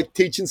saying? Like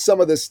teaching some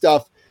of this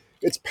stuff.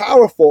 It's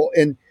powerful.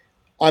 And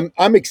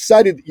I'm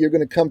excited that you're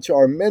going to come to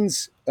our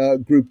men's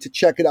group to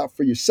check it out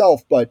for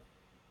yourself. But,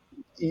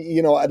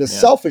 you know, at a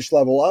selfish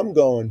level, I'm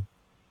going,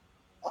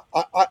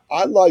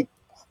 I like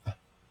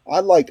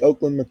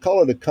Oakland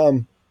McCulloch to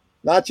come,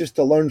 not just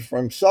to learn for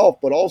himself,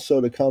 but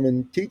also to come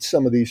and teach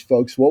some of these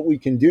folks what we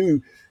can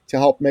do to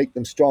help make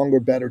them stronger,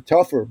 better,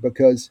 tougher.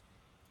 Because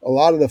a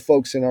lot of the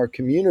folks in our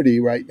community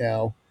right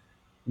now,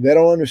 they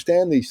don't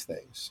understand these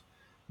things.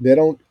 They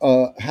don't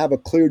have a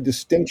clear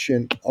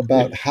distinction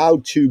about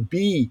how to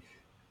be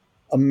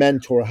a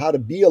mentor, how to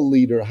be a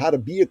leader, how to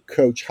be a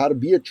coach, how to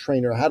be a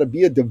trainer, how to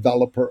be a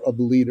developer of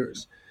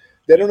leaders.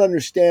 They don't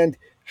understand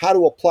how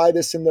to apply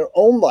this in their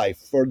own life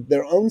for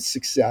their own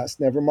success,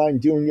 never mind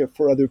doing it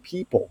for other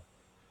people.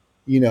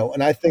 You know,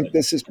 and I think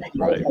this is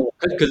right,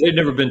 because they've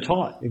never been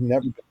taught. They've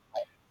never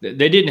been.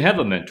 They didn't have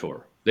a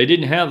mentor. They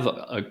didn't have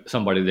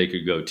somebody they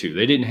could go to.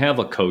 They didn't have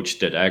a coach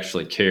that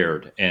actually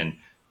cared and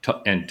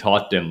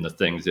taught them the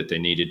things that they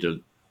needed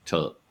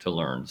to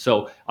learn.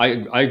 So I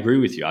agree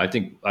with you. I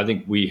think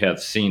we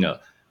have seen a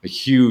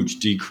huge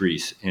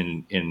decrease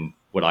in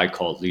what I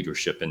call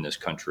leadership in this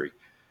country,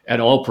 at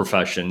all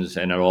professions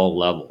and at all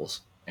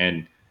levels.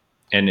 And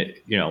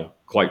you know,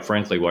 quite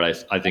frankly, what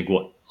I think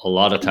what a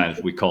lot of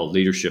times we call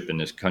leadership in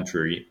this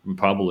country, and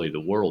probably the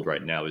world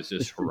right now, is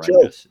just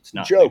horrendous. It's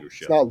not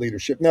leadership. It's not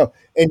leadership. No.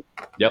 And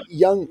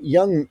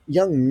young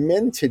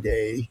men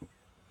today,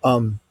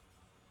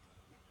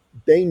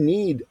 they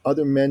need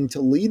other men to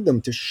lead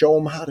them, to show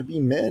them how to be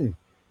men.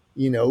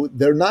 You know,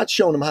 they're not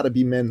showing them how to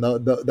be men.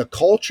 The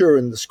culture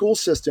and the school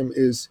system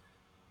is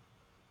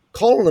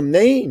calling them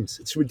names.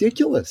 It's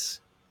ridiculous.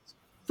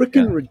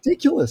 Freaking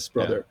ridiculous,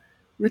 brother.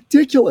 Yeah.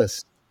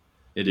 Ridiculous.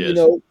 It is. You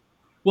know?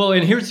 Well,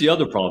 and here's the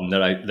other problem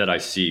that I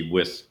see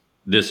with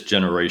this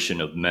generation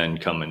of men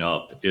coming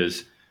up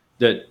is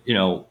that, you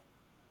know,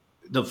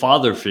 the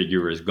father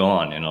figure is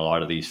gone in a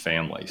lot of these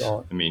families.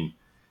 Gone. I mean,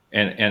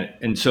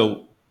 and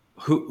so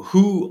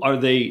who are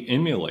they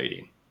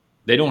emulating?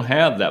 They don't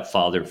have that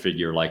father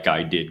figure like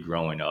I did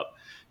growing up.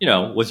 You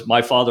know, was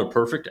my father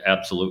perfect?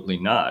 Absolutely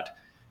not.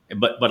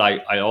 But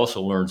I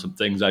also learned some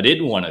things I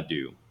didn't want to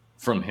do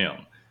from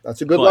him.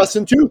 That's a good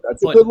lesson too.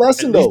 That's a good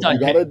lesson, though. You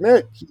got to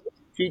admit,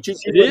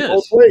 teaches you in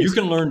both ways. You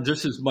can learn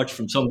just as much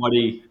from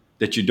somebody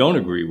that you don't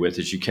agree with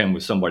as you can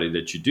with somebody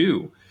that you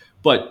do.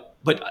 But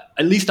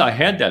at least I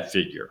had that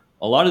figure.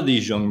 A lot of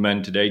these young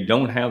men today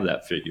don't have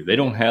that figure. They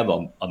don't have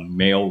a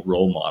male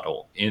role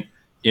model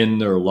in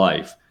their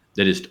life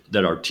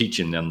that are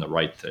teaching them the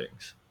right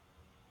things.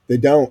 They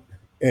don't.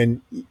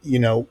 And, you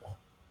know,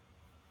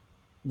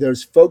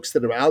 there's folks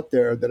that are out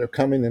there that are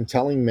coming and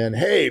telling men,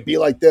 hey, be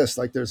like this.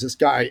 Like there's this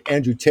guy,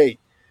 Andrew Tate.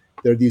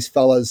 There are these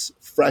fellas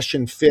fresh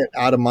and fit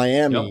out of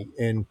Miami,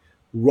 and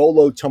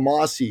Rollo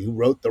Tomasi, who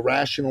wrote The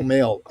Rational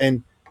Male.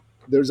 And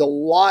there's a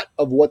lot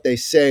of what they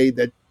say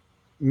that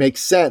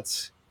makes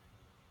sense,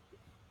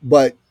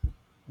 but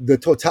the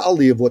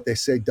totality of what they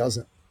say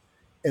doesn't.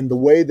 And the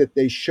way that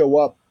they show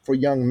up for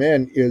young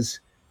men is,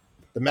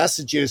 the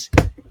message is,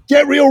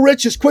 get real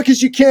rich as quick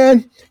as you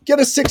can, get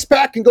a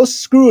six-pack, and go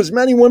screw as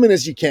many women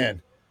as you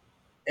can.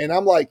 And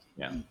I'm like,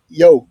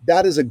 yo,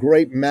 that is a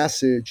great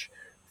message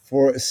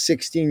for a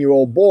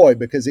 16-year-old boy,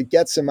 because it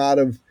gets him out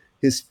of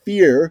his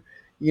fear.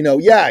 You know,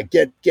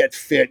 get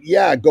fit.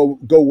 Yeah, go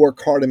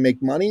work hard and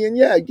make money.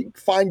 And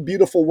find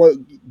beautiful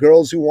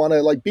girls who want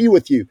to like be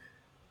with you.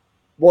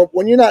 Well,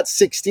 when you're not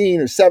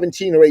 16 or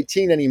 17 or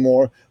 18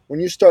 anymore, when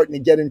you're starting to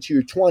get into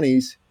your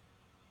 20s,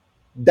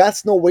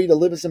 that's no way to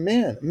live as a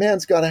man. A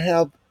man's got to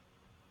have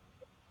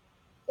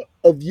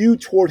a view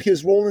toward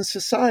his role in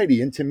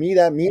society. And to me,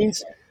 that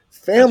means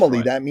family.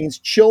 Right. That means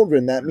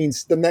children. That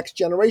means the next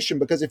generation.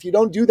 Because if you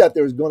don't do that,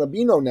 there's going to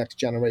be no next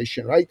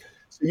generation, right?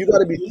 So you got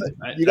to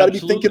be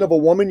thinking of a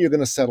woman you're going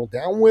to settle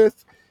down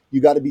with.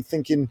 You got to be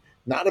thinking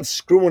not of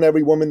screwing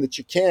every woman that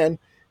you can.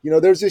 You know,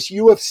 there's this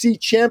UFC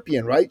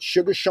champion, right?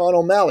 Sugar Sean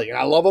O'Malley. And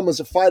I love him as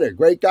a fighter.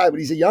 Great guy, but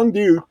he's a young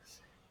dude.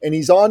 And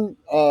he's on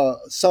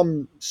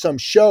some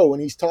show,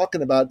 and he's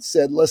talking about,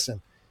 said,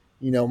 listen,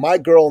 you know, my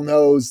girl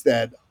knows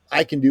that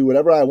I can do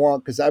whatever I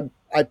want because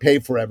I pay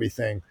for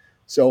everything.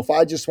 So if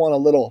I just want a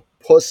little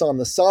puss on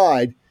the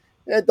side,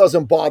 it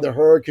doesn't bother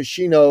her because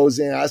she knows,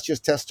 and that's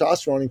just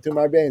testosterone running through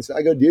my veins.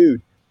 I go,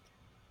 dude,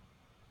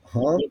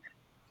 huh?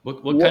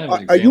 What kind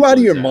of are you out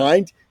of your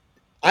mind?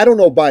 I don't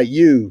know about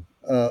you,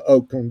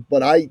 Oakland,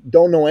 but I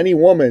don't know any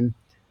woman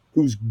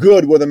who's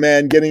good with a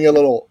man getting a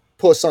little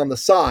puss on the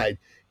side.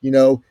 You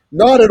know,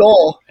 not at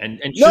all. And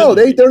no,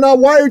 they're not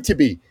wired to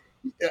be.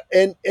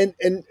 And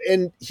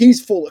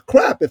he's full of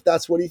crap if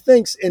that's what he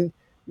thinks. And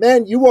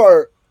man, you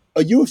are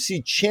a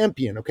UFC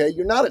champion, okay?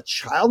 You're not a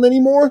child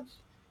anymore.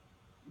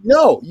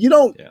 No, you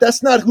don't. Yeah.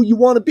 That's not who you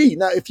want to be.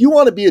 Now, if you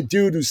want to be a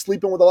dude who's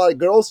sleeping with a lot of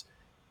girls,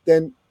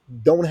 then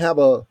don't have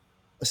a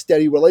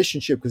steady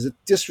relationship because it's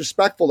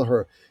disrespectful to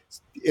her.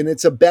 And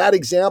it's a bad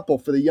example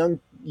for the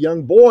young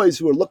young boys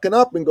who are looking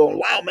up and going,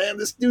 wow, man,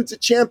 this dude's a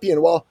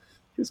champion. Well,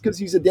 just because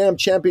he's a damn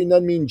champion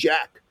doesn't mean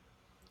jack.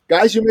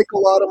 Guys who make a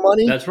lot of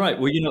money That's right.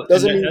 Well, and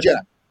doesn't mean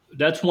jack.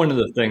 that's one of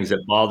the things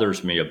that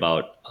bothers me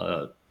about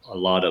a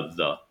lot of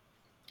the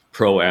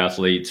pro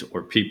athletes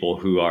or people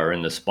who are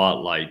in the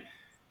spotlight,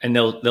 and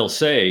they'll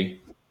say,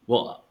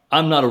 "Well,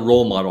 I'm not a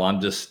role model.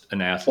 I'm just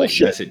an athlete."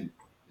 And I said,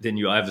 then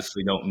you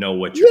obviously don't know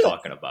what you're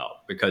talking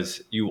about,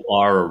 because you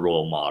are a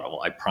role model.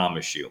 I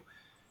promise you.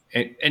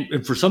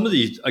 And for some of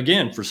these,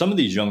 again, for some of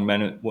these young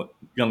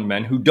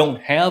men who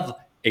don't have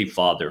a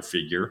father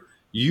figure,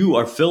 you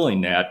are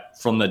filling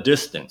that from the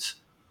distance,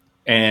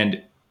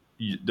 and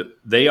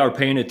they are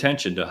paying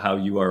attention to how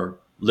you are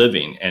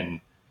living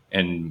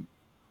and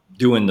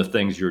doing the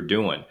things you're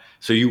doing.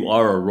 So you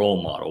are a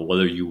role model,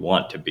 whether you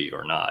want to be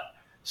or not.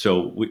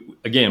 So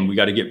we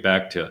got to get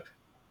back to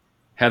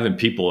having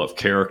people of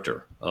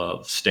character,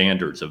 of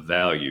standards, of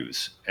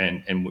values,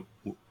 and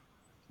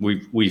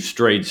we've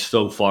strayed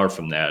so far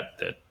from that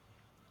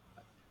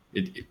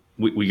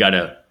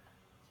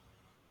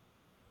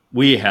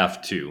we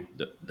have to,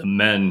 the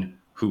men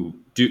who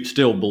do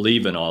still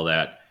believe in all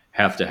that,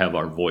 have to have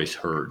our voice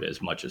heard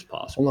as much as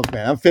possible. Well, look,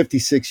 man, I'm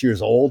 56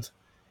 years old,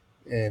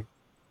 and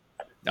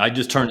I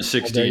just turned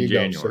 60 in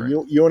January.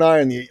 So you and I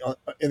are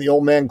in the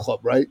old man club,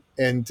 right?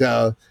 And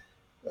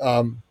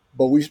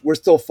but we're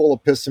still full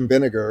of piss and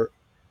vinegar.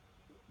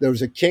 There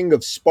was a king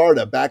of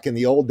Sparta back in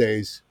the old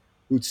days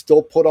who'd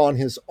still put on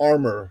his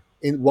armor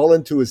well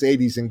into his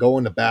 80s and go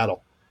into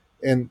battle.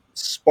 And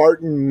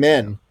Spartan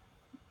men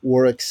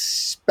were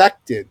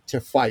expected to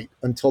fight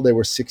until they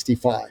were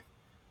 65.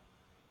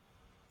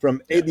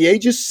 From the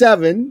age of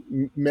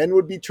 7, men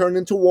would be turned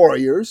into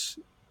warriors,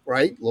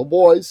 right? Little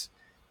boys.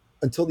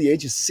 Until the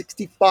age of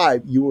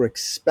 65, you were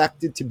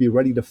expected to be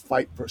ready to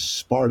fight for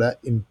Sparta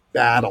in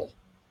battle.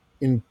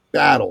 In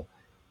battle.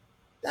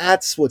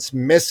 That's what's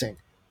missing.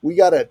 We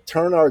got to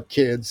turn our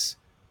kids,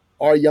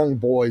 our young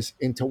boys,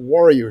 into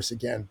warriors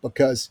again,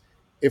 because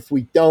if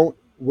we don't,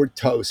 we're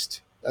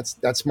toast.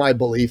 That's my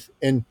belief.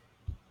 And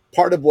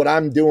part of what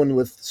I'm doing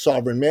with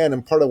Sovereign Man,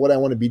 and part of what I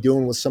want to be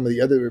doing with some of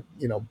the other,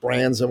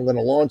 brands I'm going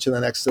to launch in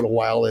the next little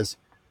while, is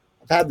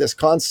I've had this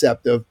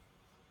concept of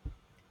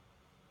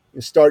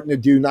starting to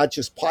do not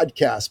just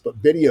podcasts, but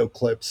video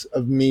clips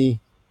of me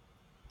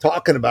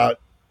talking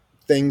about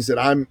things that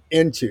I'm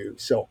into.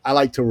 So I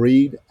like to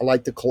read. I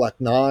like to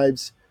collect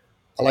knives.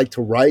 I like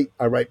to write.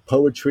 I write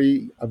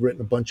poetry. I've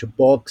written a bunch of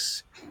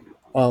books.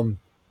 I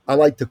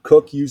like to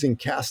cook using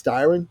cast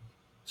iron.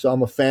 So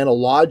I'm a fan of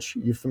Lodge.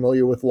 You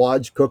familiar with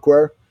Lodge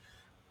cookware?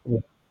 I'm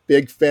a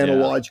big fan of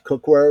Lodge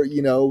cookware.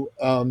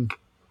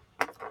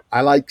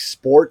 I like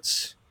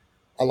sports.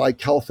 I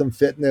like health and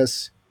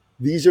fitness.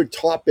 These are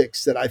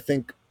topics that I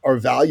think are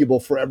valuable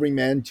for every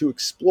man to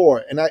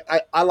explore. And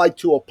I like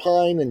to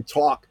opine and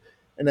talk.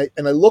 And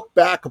I look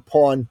back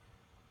upon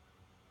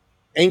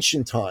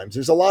ancient times.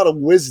 There's a lot of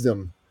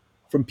wisdom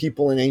from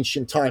people in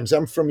ancient times.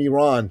 I'm from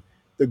Iran.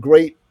 The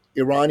great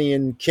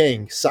Iranian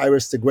king,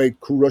 Cyrus the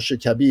Great,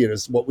 Kurusha Kabir,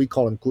 is what we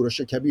call him,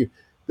 Kurusha Kabir.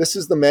 This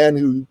is the man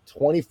who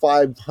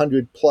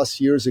 2,500 plus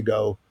years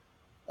ago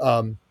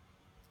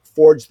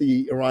forged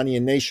the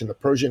Iranian nation, the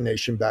Persian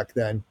nation back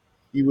then.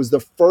 He was the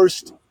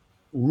first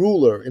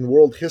ruler in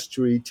world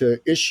history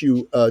to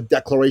issue a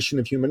Declaration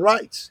of Human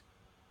Rights.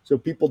 So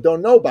people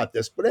don't know about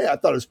this, but hey, I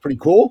thought it was pretty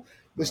cool.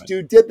 This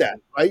dude did that,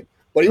 right?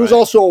 But he was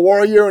also a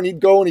warrior, and he'd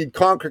go and he'd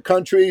conquer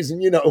countries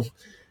and,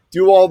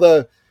 do all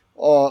the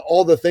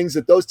things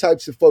that those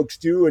types of folks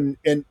do.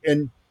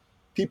 And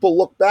people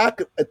look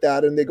back at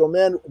that and they go,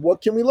 man,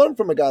 what can we learn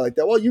from a guy like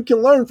that? Well, you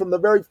can learn from the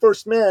very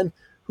first man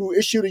who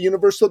issued a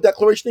Universal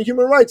Declaration of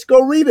Human Rights.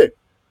 Go read it.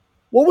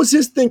 What was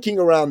his thinking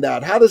around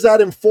that? How does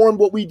that inform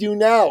what we do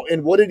now?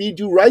 And what did he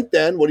do right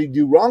then? What did he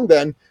do wrong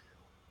then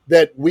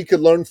that we could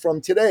learn from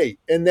today?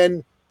 And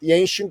then the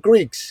ancient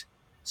Greeks,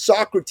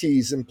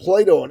 Socrates and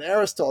Plato and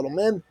Aristotle,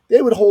 man,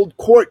 they would hold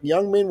court.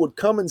 Young men would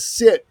come and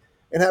sit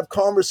and have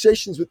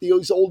conversations with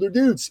these older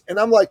dudes. And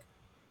I'm like,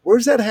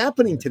 where's that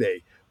happening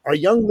today? Are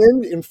young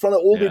men in front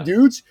of older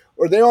dudes?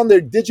 Or are they on their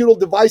digital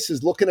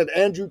devices looking at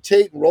Andrew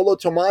Tate and Rollo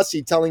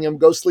Tomasi telling them,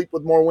 go sleep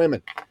with more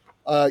women?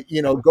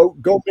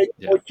 Go make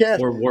more cash.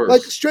 Or worse.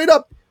 Like straight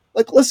up,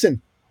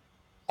 listen,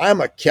 I'm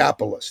a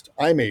capitalist.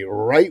 I'm a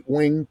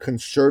right-wing,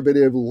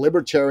 conservative,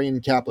 libertarian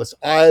capitalist.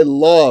 I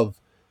love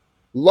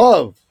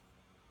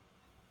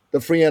the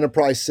free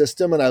enterprise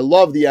system, and I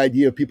love the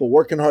idea of people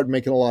working hard and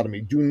making a lot of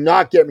money. Do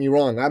not get me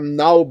wrong. I'm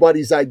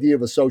nobody's idea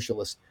of a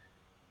socialist.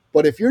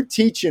 But if you're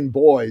teaching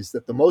boys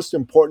that the most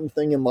important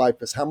thing in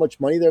life is how much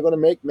money they're going to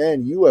make,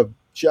 man, you have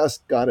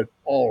just got it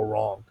all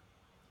wrong.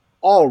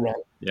 All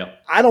wrong. Yeah.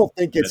 I don't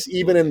think it's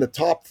even in the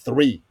top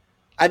 3.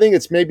 I think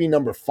it's maybe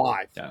number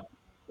 5,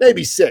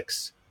 maybe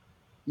 6,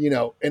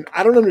 and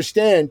I don't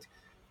understand,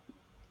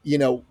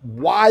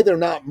 why they're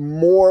not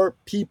more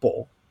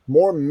people,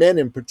 more men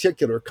in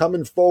particular,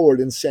 coming forward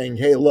and saying,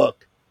 hey,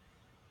 look,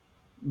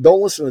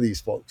 don't listen to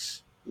these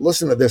folks.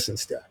 Listen to this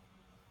instead.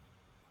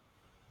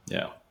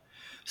 Yeah.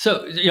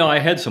 So, I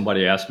had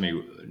somebody ask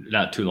me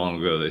not too long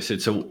ago, they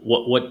said, so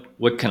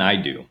what can I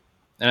do?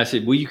 And I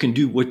said, well, you can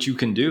do what you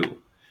can do.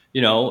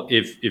 You know,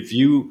 if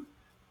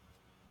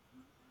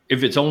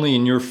it's only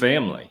in your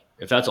family,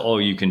 if that's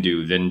all you can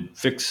do, then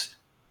fix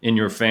in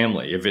your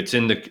family. If it's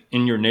in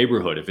your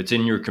neighborhood, if it's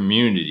in your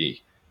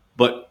community,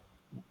 but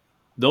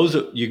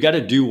you got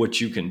to do what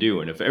you can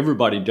do. And if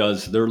everybody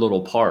does their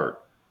little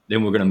part,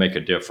 then we're going to make a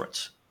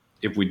difference.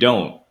 If we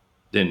don't,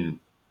 then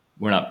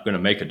we're not going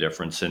to make a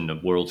difference, and the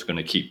world's going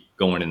to keep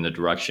going in the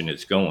direction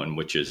it's going,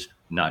 which is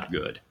not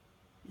good.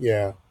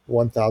 Yeah,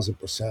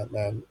 1,000%,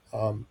 man.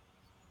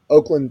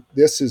 Oakland,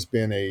 this has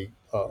been a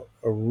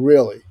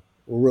really,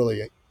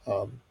 really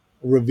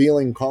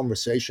revealing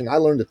conversation. I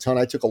learned a ton.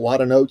 I took a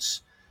lot of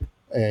notes,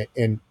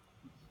 and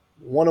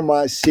one of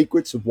my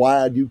secrets of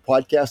why I do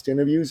podcast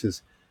interviews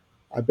is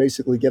I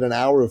basically get an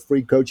hour of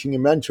free coaching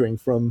and mentoring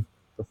from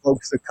the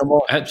folks that come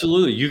on.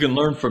 Absolutely. You can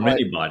learn from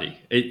anybody.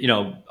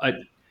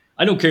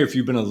 I don't care if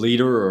you've been a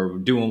leader or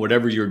doing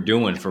whatever you're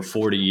doing for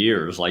 40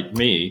 years, like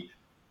me.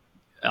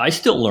 I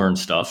still learn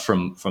stuff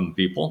from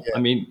people. Yeah.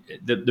 I mean,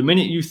 the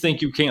minute you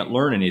think you can't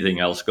learn anything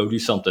else, go do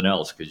something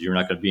else, because you're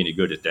not going to be any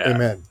good at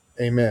that.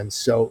 Amen.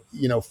 So,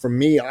 for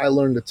me, I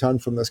learned a ton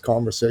from this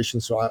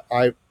conversation. So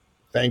I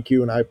thank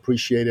you and I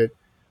appreciate it.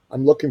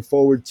 I'm looking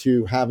forward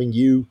to having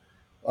you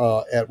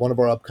at one of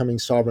our upcoming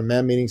Sovereign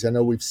Man meetings. I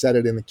know we've set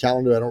it in the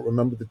calendar. I don't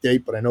remember the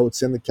date, but I know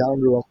it's in the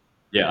calendar.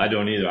 Yeah, I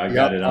don't either. I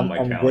got it on my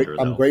calendar.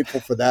 I'm grateful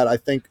for that. I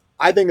think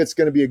it's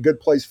going to be a good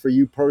place for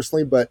you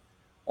personally, but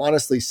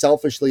honestly,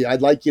 selfishly,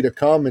 I'd like you to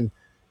come, and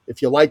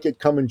if you like it,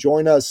 come and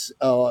join us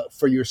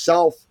for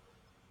yourself,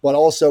 but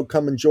also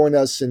come and join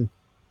us and,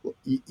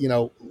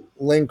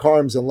 link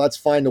arms, and let's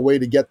find a way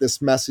to get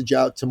this message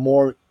out to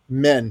more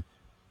men,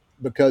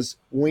 because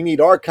we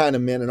need our kind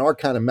of men and our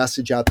kind of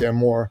message out there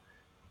more.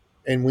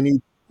 And we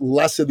need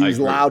less of these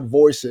loud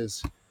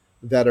voices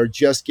that are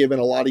just giving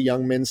a lot of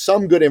young men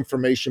some good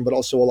information, but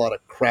also a lot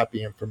of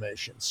crappy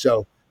information.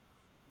 So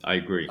I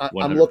agree.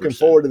 100%. I'm looking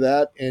forward to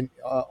that. And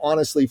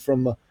honestly,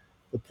 from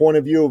the point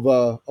of view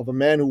of a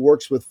man who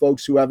works with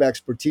folks who have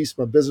expertise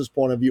from a business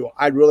point of view,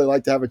 I'd really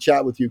like to have a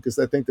chat with you, because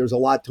I think there's a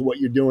lot to what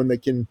you're doing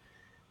that can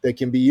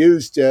be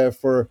used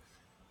for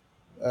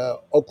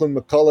Oakland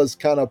McCulloch's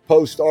kind of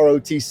post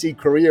ROTC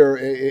career.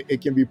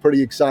 It can be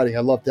pretty exciting.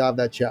 I'd love to have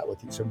that chat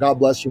with you. So God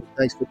bless you.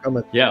 Thanks for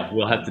coming. Yeah,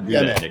 we'll have to do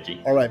that, man.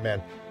 Nicky. All right,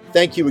 man.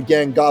 Thank you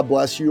again. God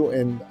bless you.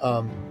 And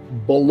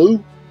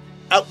Baloo,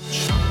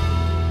 ouch.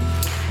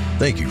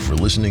 Thank you for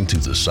listening to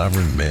the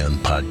Sovereign Man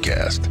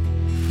Podcast.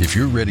 If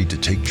you're ready to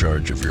take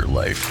charge of your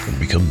life and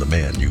become the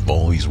man you've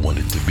always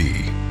wanted to be,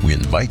 we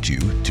invite you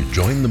to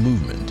join the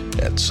movement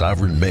at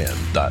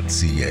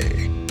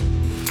sovereignman.ca.